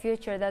is a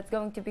future that's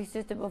going to be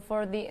suitable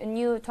for the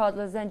new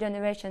toddlers and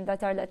generation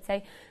that are, let's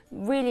say,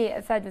 really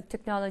fed with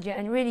technology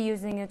and really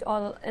using it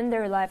all in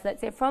their life,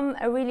 let's say, from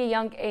a really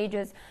young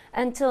ages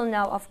until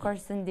now, of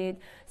course, indeed.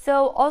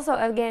 So also,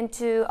 again,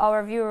 to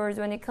our viewers,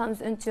 when it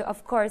comes into,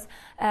 of course,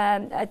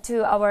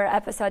 to our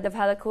episode of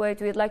Hala Kuwait,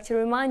 we'd like to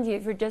remind you,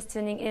 if you're just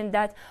tuning in,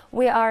 that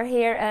we are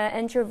here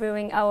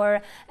interviewing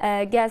our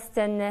guest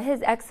and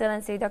His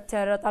Excellency,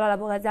 Dr. Talal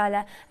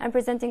Abu-Ghazaleh, and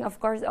presenting, of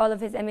course, all of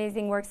his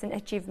amazing works and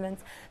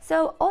achievements.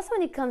 So also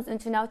when it comes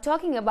into now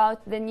talking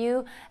about the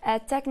new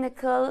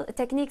technical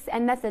techniques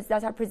and methods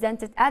that are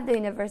presented at the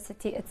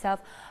university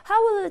itself,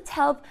 how will it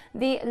help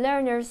the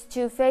learners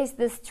to face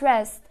the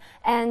stress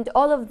and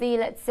all of the,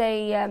 let's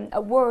say,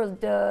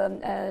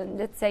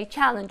 let's say,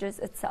 challenges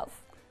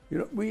itself? You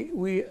know,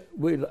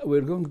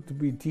 we're going to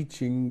be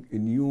teaching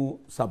new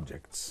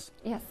subjects.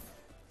 Yes.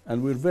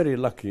 And we're very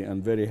lucky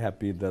and very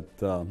happy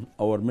that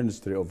our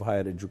Ministry of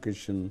Higher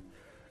Education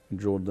in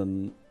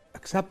Jordan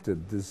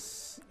accepted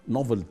this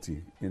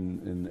novelty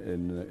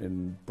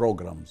in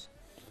programs.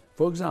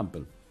 For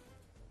example,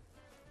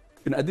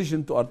 in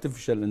addition to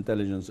artificial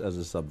intelligence as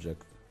a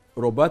subject,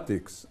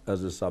 robotics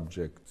as a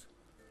subject,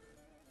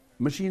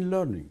 machine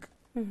learning,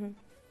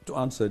 to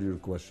answer your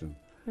question.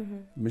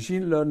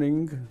 Machine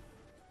learning,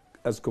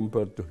 as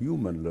compared to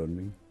human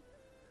learning,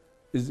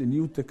 is a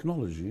new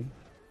technology,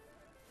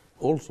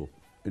 also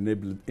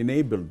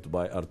enabled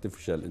by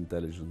artificial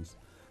intelligence.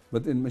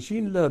 But in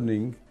machine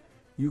learning,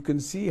 you can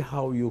see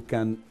how you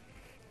can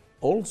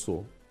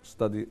also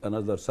study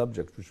another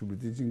subject which we'll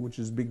be teaching, which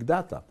is big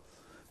data.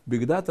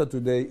 Big data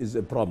today is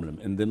a problem.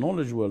 In the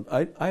knowledge world,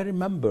 I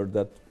remember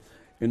that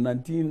in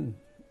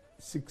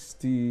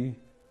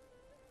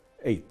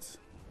 1968,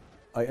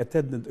 I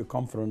attended a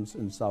conference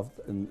in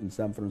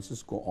San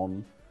Francisco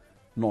on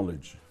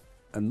knowledge.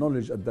 And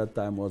knowledge at that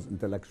time was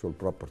intellectual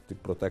property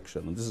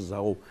protection. And this is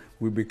how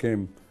we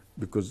became,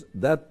 because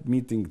that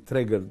meeting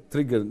triggered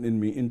in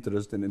me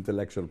interest in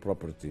intellectual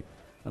property.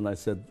 And I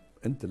said,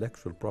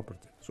 intellectual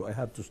property. So I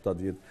had to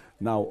study it.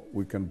 Now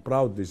we can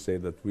proudly say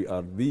that we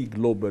are the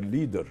global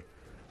leader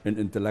in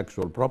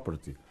intellectual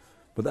property.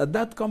 But at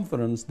that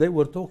conference, they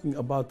were talking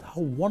about how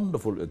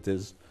wonderful it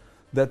is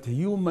that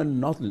human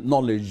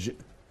knowledge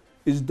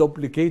is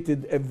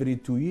duplicated every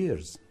 2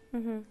 years.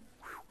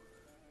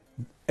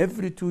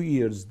 Every 2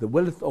 years, the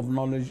wealth of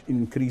knowledge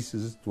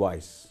increases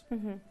twice.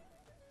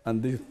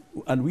 And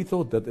we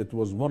thought that it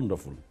was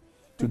wonderful.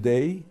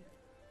 Today,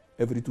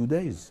 every 2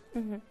 days.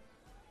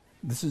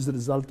 This is the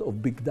result of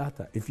big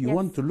data. If you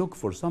want to look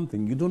for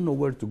something, you don't know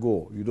where to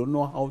go. You don't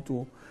know how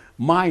to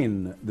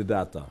mine the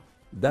data.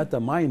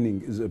 Data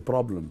mining is a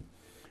problem.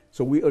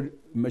 So we are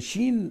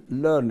machine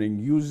learning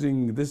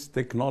using this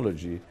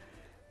technology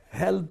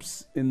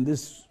helps in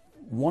this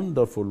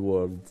wonderful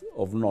world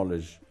of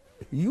knowledge,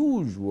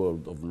 huge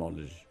world of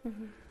knowledge,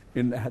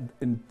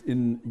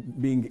 in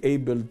being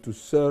able to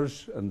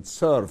search and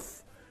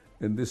surf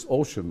in this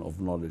ocean of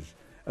knowledge.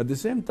 At the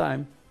same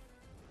time,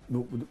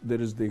 there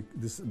is the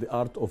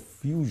art of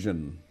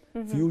fusion.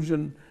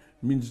 Fusion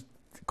means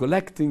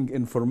collecting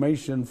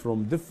information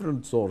from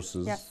different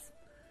sources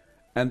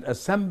and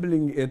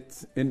assembling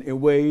it in a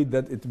way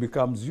that it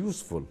becomes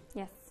useful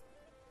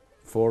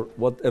for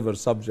whatever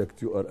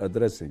subject you are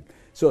addressing.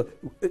 So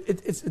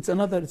it's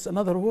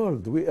another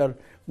world.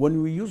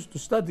 When we used to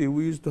study,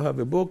 we used to have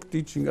a book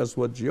teaching us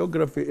what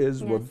geography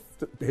is, what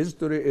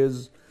history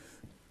is.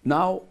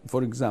 Now,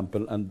 for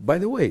example, and by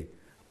the way,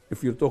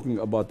 if you're talking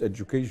about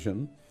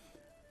education,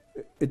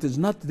 it is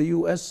not the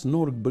US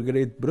nor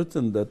Great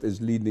Britain that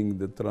is leading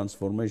the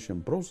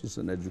transformation process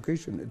in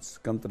education. It's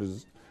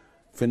countries,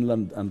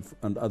 Finland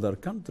and other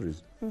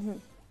countries.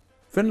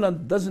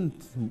 Finland doesn't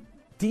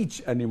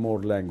teach any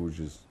more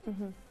languages.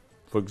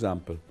 For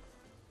example,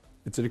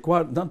 it's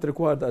not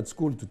required at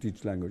school to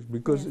teach language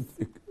because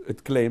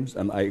it claims,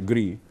 and I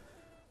agree,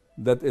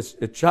 that it's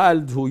a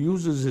child who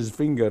uses his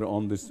finger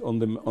on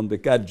the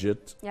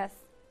gadget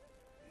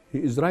He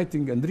is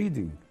writing and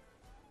reading.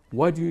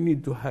 Why do you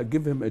need to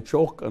give him a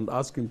chalk and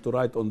ask him to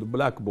write on the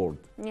blackboard?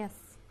 Yes.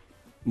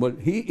 Well,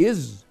 he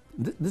is.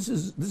 This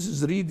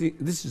is reading.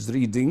 This is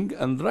reading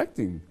and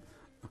writing.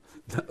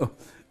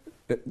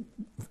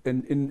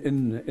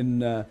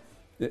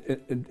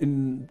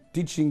 In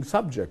teaching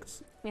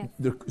subjects, Yes.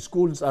 the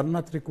schools are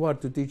not required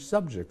to teach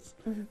subjects.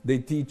 They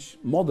teach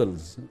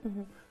models.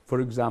 For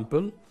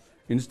example,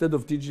 instead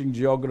of teaching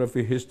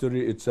geography,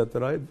 history,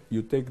 etc.,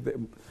 you take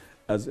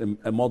as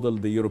a model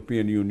the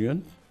European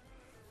Union.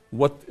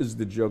 What is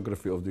the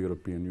geography of the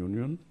European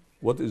Union?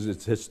 What is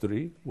its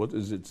history? What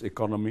is its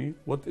economy?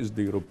 What is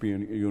the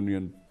European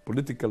Union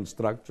political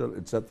structure,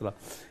 etc.?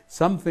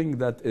 Something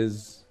that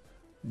is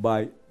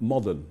by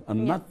model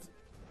and not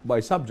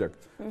by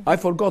subject. I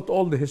forgot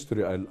all the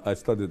history I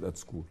studied at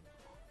school.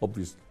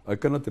 Obviously, I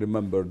cannot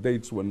remember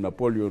dates when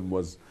Napoleon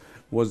was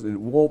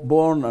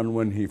born and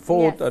when he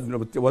fought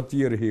and what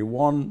year he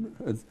won.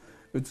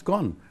 It's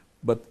gone.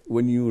 But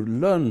when you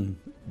learn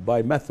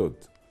by method,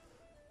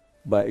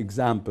 by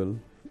example,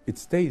 it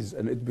stays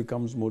and it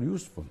becomes more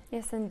useful.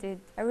 Yes, indeed.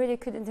 I really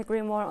couldn't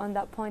agree more on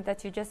that point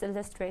that you just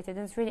illustrated.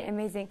 And it's really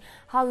amazing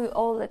how we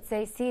all, let's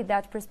say, see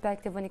that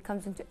perspective when it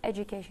comes into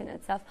education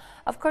itself.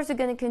 Of course, we're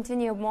going to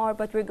continue more,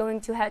 but we're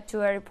going to head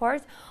to a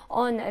report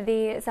on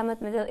the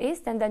Summit Middle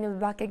East, and then we'll be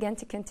back again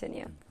to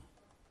continue.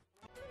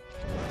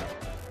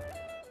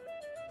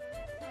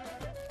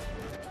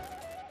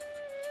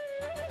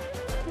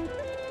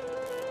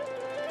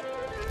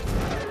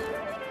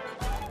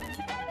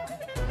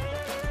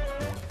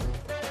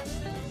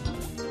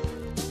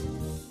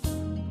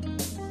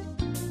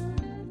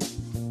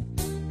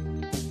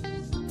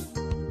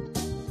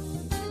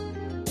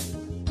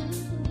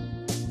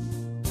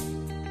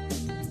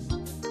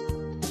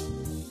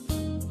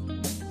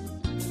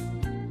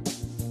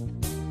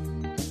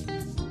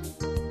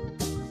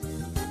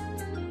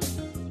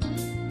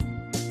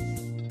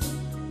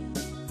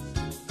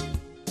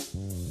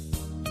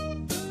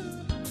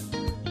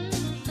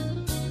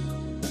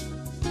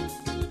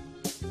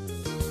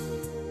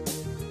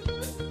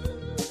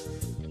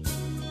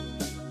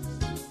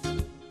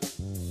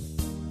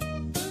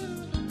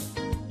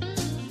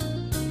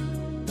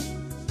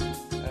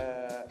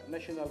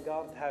 National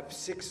Guard have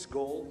 6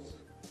 goals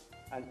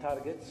and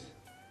targets: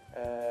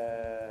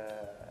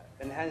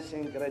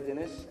 enhancing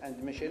readiness and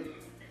mission.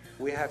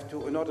 We have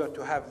to, in order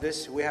to have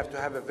this, we have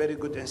to have a very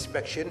good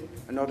inspection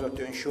in order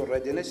to ensure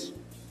readiness.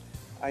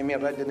 I mean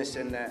readiness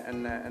in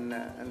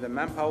the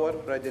manpower,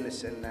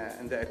 readiness in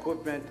the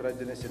equipment,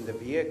 readiness in the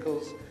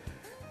vehicles.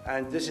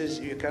 And this is,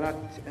 you cannot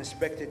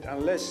inspect it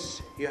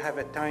unless you have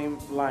a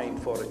timeline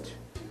for it.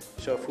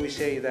 So if we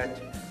say that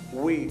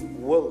we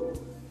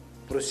will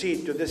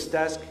proceed to this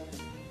task,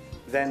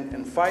 then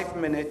in 5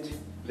 minutes,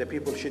 the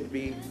people should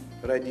be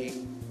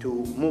ready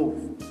to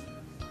move.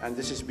 And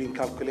this is being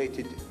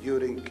calculated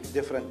during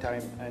different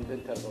time and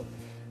interval.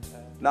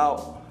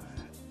 Now,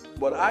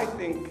 what I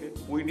think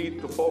we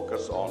need to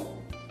focus on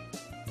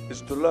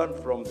is to learn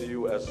from the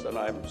US, and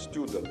I'm a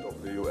student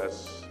of the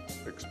US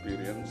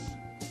experience,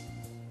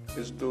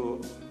 is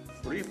to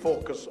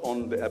refocus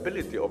on the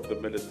ability of the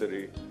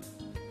military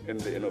in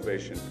the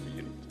innovation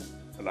field,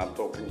 and I'm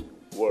talking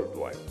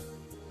worldwide.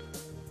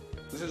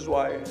 This is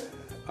why,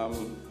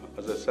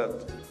 as I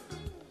said,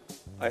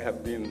 I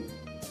have been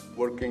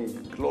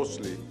working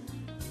closely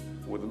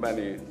with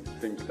many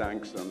think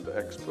tanks and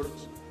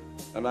experts,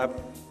 and I've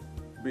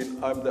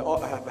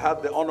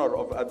had the honor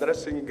of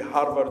addressing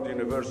Harvard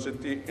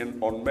University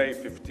on May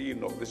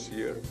 15 of this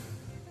year,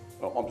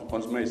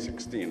 on May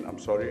 16, I'm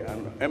sorry,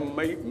 and on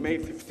May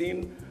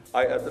 15,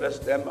 I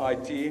addressed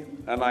MIT,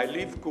 and I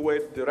leave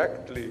Kuwait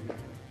directly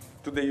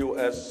to the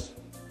US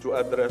to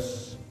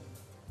address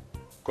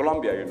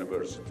Columbia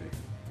University.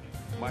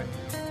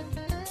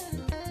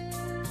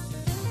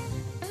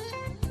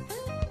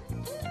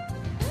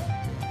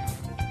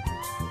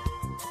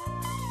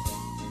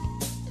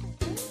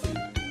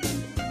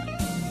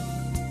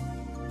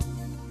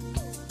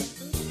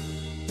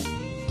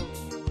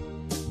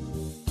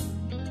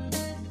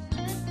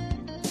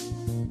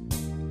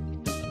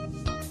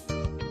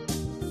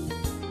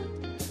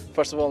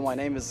 First of all, my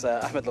name is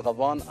Ahmed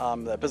Al-Ghadwan.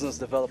 I'm the Business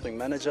Development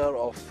Manager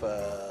of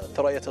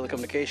Thuraya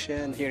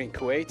Telecommunication here in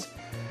Kuwait.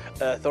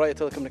 Thuraya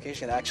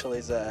Telecommunication actually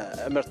is an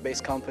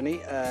Emirates-based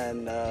company,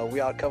 and we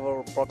are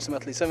cover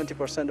approximately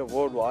 70% of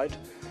worldwide.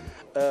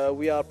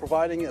 We are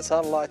providing a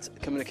satellite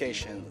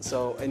communication.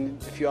 So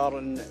if you are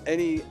in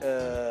any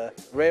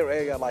rare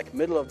area like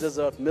middle of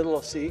desert, middle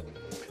of sea,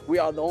 we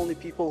are the only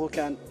people who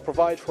can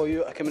provide for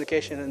you a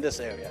communication in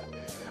this area.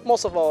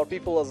 Most of our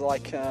people is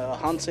like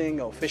hunting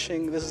or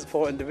fishing. This is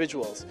for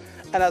individuals.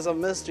 And as a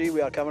ministry,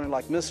 we are covering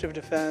like Ministry of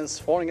Defense,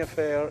 Foreign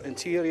Affairs,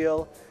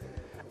 Interior.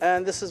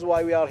 And this is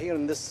why we are here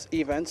in this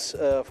event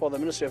for the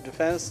Ministry of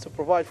Defense to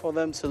provide for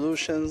them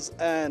solutions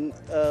and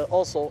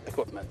also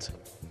equipment.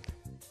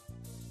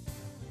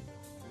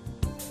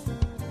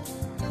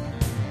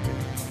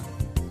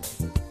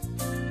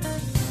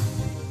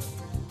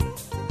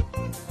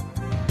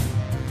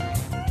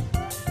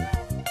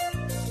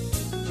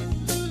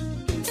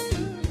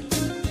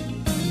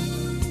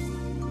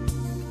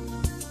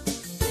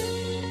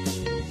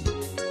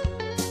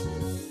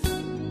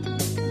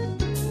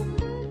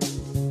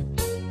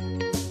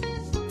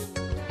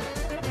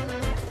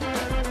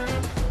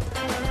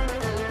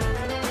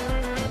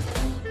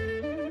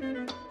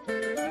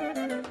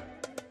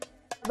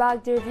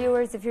 back, dear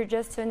viewers. If you're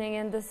just tuning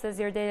in, this is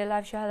your daily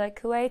live show, Hala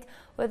Kuwait.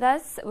 With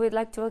us, we'd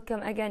like to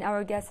welcome again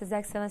our guest, His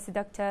Excellency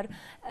Dr.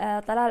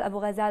 Talal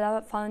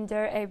Abu-Ghazaleh,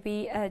 founder,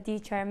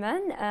 ABD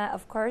chairman.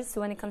 Of course,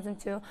 when it comes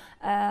into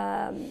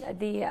Talal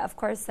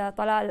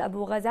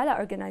Abu-Ghazaleh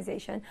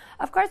organization.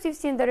 Of course, you've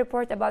seen the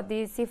report about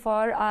the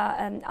C4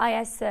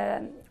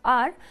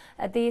 ISR,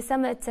 the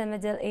Summit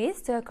Middle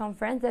East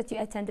conference that you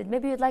attended.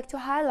 Maybe you'd like to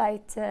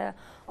highlight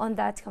on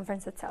that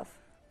conference itself.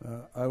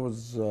 I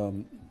was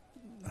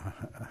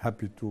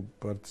happy to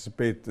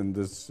participate in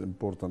this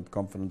important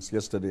conference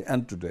yesterday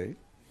and today.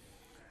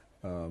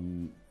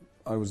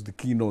 I was the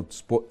keynote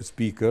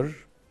speaker,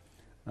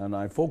 and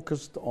I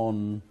focused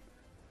on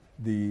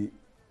the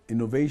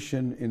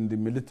innovation in the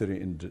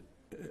military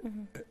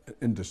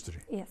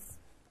industry. Yes.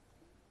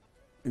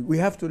 We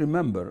have to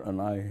remember,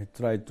 and I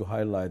tried to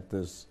highlight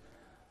this,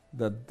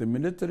 that the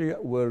military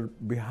were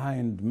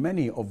behind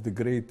many of the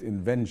great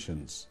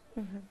inventions.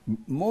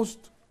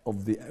 Most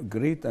of the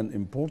great and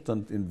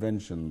important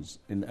inventions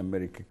in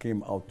America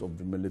came out of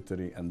the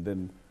military and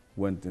then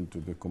went into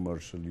the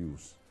commercial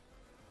use.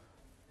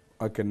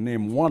 I can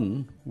name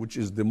one, which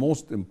is the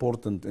most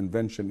important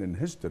invention in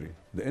history,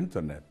 the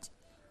internet.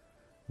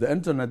 The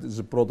internet is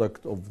a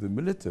product of the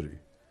military.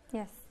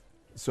 Yes.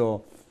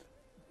 So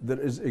there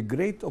is a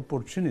great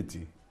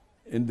opportunity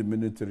in the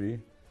military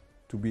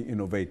to be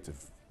innovative.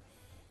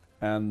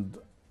 And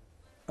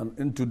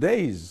in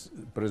today's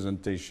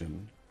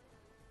presentation,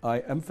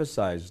 I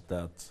emphasized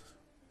that,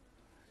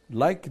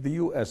 like the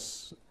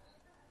US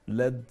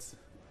led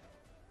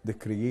the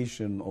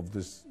creation of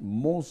this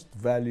most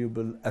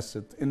valuable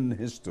asset in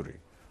history,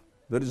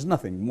 there is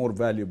nothing more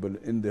valuable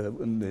in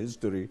the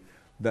history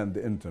than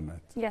the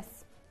internet.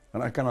 Yes.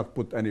 And I cannot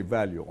put any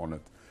value on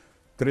it.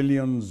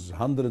 Trillions,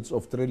 hundreds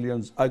of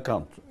trillions, I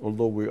can't,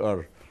 although we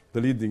are the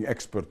leading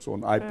experts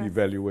on IP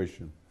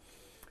valuation.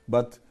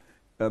 But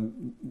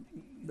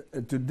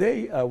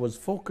today I was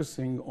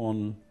focusing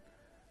on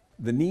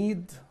the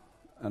need,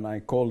 and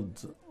I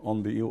called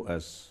on the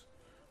US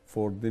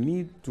for the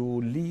need to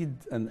lead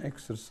an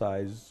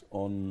exercise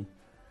on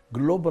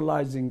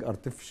globalizing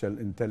artificial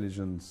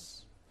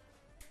intelligence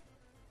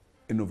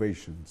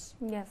innovations.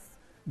 Yes.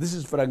 This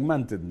is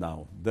fragmented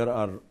now. There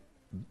are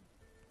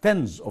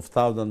tens of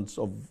thousands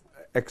of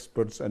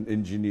experts and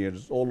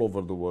engineers all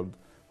over the world,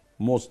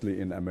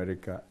 mostly in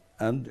America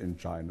and in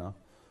China.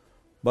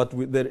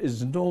 But there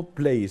is no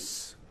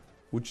place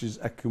which is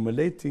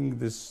accumulating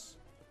this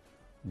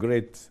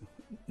great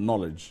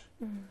knowledge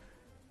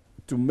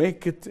to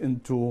make it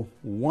into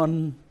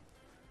one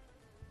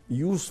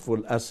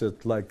useful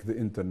asset like the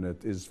internet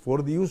is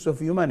for the use of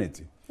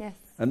humanity. Yes.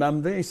 And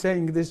I'm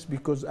saying this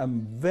because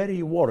I'm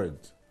very worried,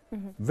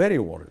 very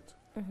worried.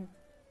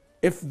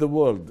 If the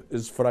world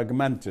is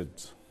fragmented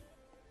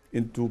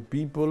into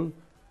people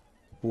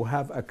who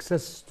have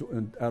access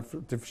to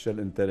artificial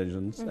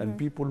intelligence and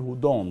people who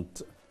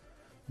don't,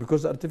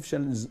 because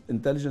artificial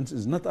intelligence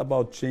is not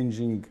about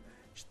changing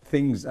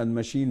things and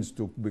machines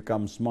to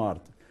become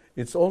smart.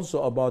 It's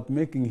also about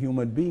making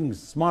human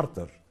beings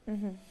smarter.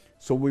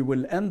 So we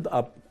will end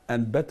up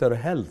and better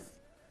health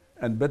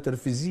and better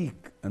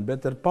physique and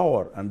better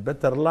power and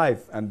better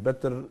life and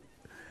better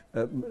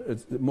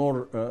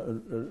more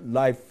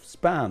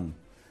lifespan.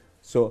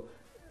 So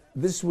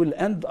this will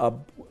end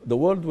up, the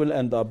world will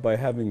end up by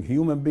having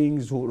human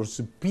beings who are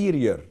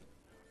superior,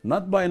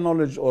 not by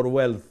knowledge or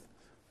wealth,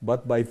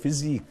 but by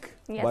physique,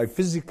 by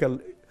physical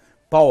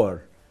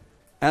power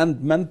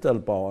and mental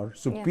power,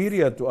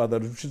 superior to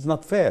others, which is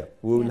not fair.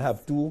 We will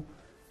have two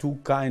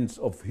kinds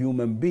of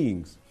human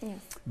beings.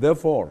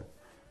 Therefore,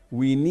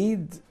 we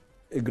need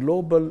a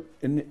global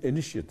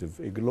initiative,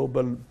 a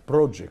global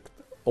project,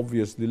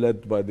 obviously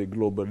led by the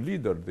global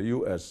leader, the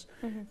US,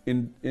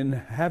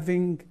 in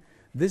having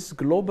this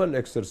global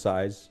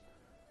exercise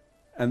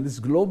and this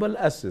global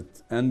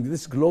asset and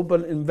this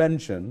global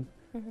invention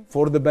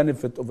for the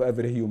benefit of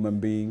every human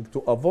being, to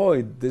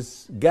avoid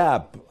this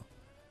gap,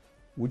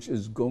 which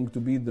is going to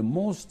be the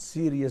most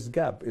serious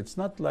gap. It's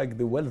not like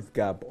the wealth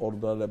gap or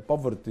the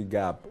poverty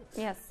gap.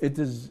 Yes. It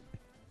is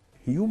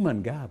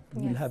human gap.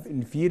 We'll have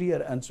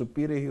inferior and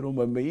superior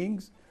human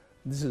beings.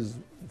 This is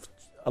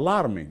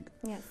alarming.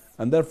 Yes.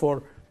 And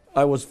therefore,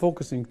 I was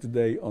focusing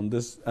today on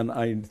this, and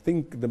I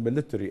think the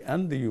military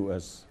and the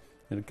US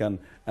can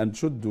and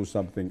should do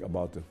something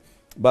about it.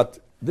 But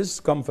this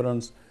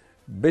conference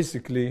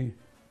basically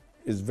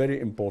is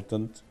very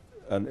important,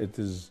 and it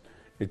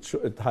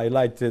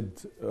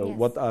highlighted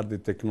what are the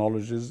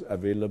technologies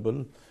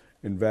available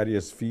in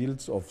various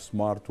fields of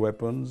smart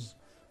weapons,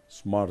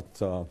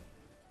 smart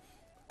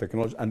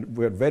technology. And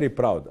we're very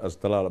proud as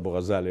Talal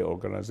Abu-Ghazaleh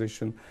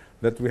organization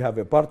that we have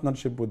a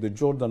partnership with the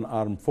Jordan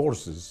Armed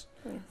Forces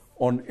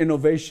on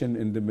innovation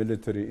in the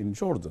military in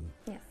Jordan.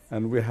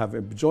 And we have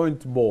a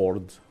joint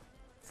board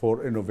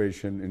for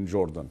innovation in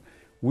Jordan.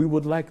 We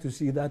would like to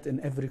see that in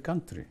every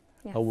country.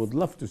 I would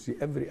love to see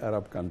every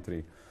Arab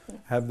country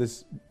have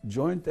this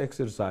joint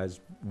exercise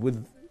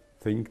with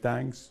think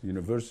tanks,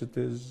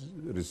 universities,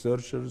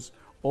 researchers,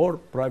 or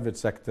private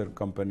sector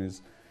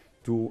companies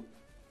to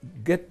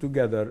get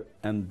together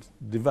and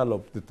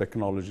develop the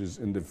technologies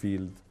in the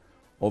field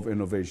of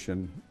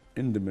innovation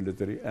in the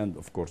military and,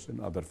 of course, in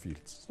other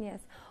fields.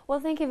 Yes.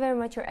 Well, thank you very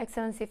much, Your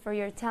Excellency, for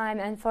your time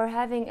and for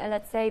having,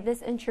 let's say,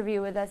 this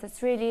interview with us.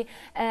 It's really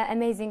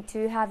amazing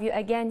to have you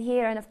again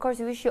here. And, of course,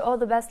 we wish you all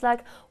the best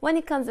luck when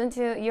it comes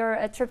into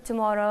your trip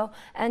tomorrow.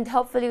 And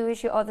hopefully, we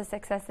wish you all the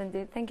success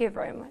indeed. Thank you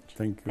very much.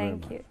 Thank you very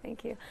much. Thank you.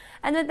 Thank you.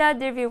 And with that,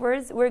 dear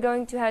viewers, we're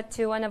going to head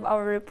to one of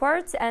our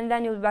reports, and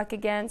then you'll be back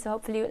again. So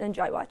hopefully, you'll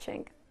enjoy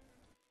watching.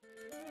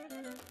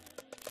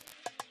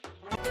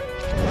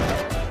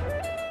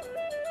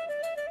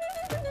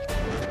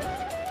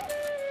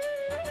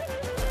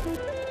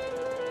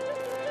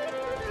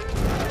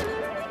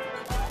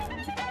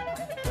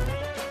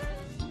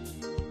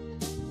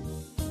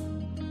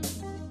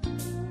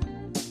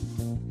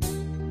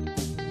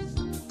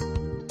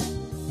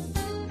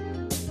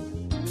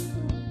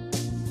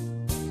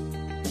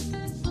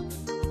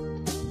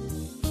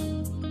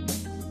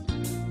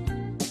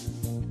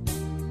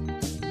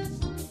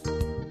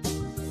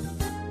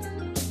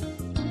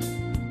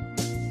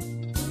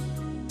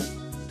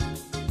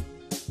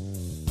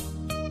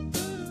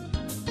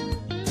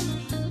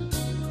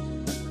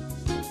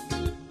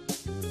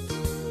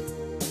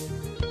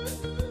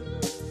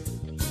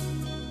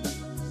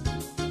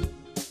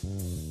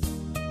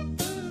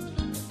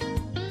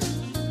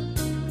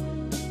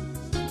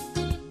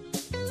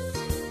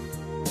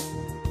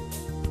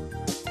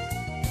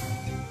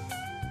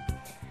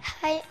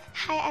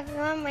 Hi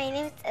everyone, my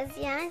name is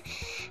Azian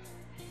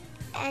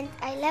and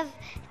I love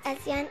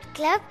Azian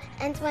Club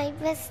and my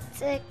best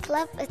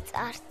club is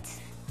art.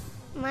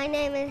 My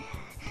name is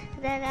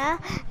Zara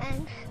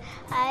and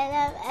I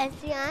love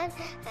Azian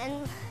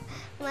and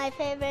my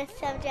favorite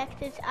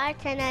subject is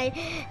art and I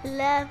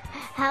love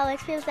how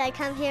it feels. I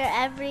come here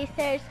every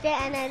Thursday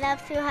and I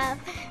love to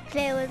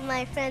play with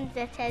my friends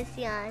at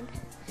Azian.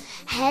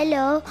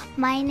 Hello,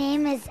 my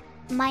name is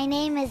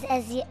Maali.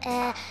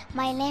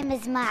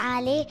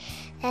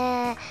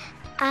 I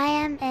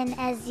am in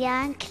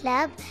Azian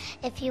Club.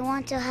 If you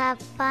want to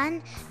have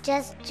fun,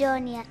 just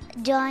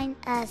join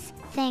us.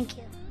 Thank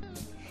you.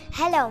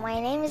 Hello, my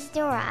name is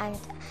Noura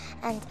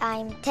and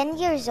I'm 10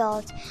 years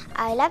old.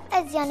 I love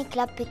Azian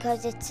Club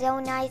because it's so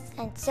nice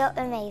and so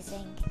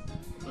amazing.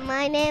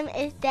 My name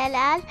is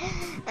Talal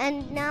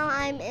and now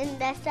I'm in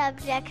the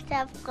subject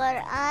of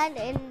Quran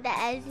in the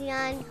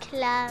Azian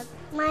Club.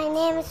 My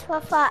name is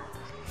Wafa.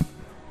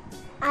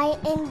 I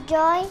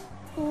enjoy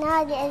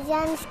Nadi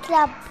Azian's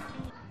Club.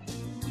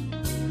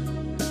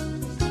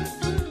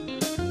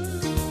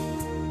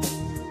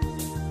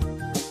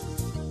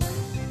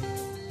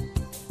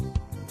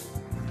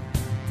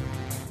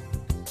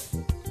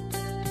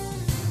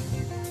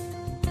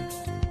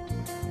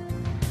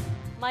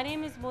 My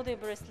name is Mode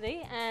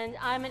Brisley and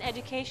I'm an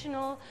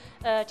educational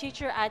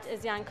teacher at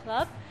Azian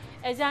Club.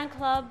 Azian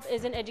Club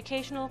is an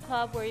educational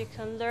club where you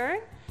can learn.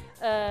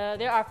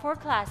 There are 4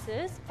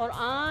 classes,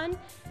 Quran.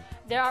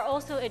 There are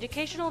also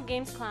educational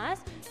games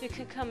class. You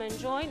can come and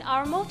join.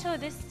 Our motto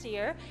this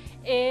year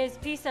is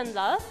peace and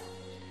love.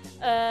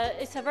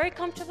 It's a very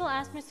comfortable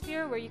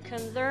atmosphere where you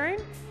can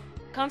learn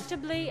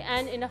comfortably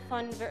and in a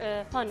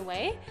fun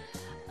way.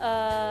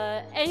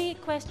 Any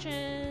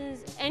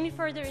questions, any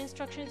further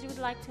instructions you would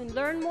like to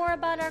learn more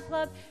about our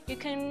club, you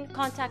can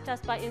contact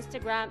us by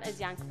Instagram as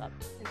Azian Club.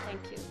 And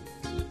thank you.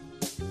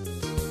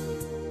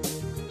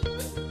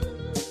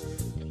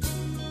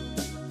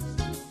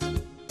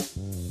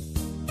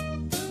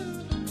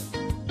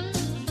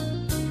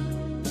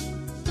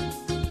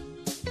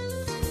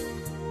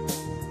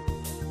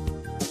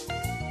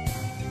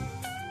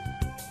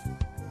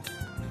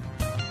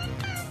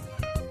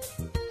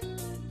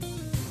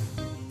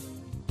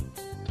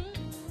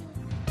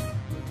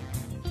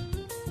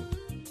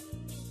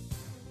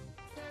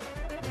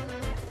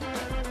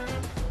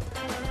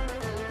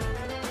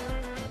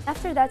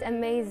 After that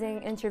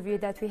amazing interview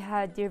that we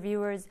had, dear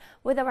viewers,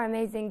 with our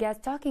amazing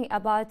guest talking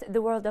about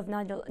the world of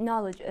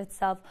knowledge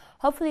itself,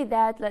 hopefully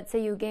that, let's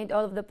say, you gained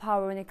all of the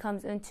power when it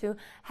comes into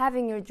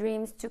having your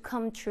dreams to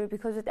come true,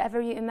 because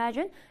whatever you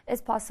imagine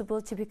is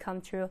possible to become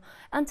true.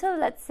 Until,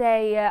 let's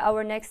say,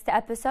 our next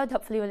episode,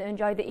 hopefully you'll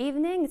enjoy the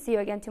evening. See you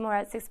again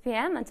tomorrow at 6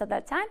 p.m. Until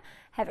that time,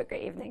 have a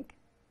great evening.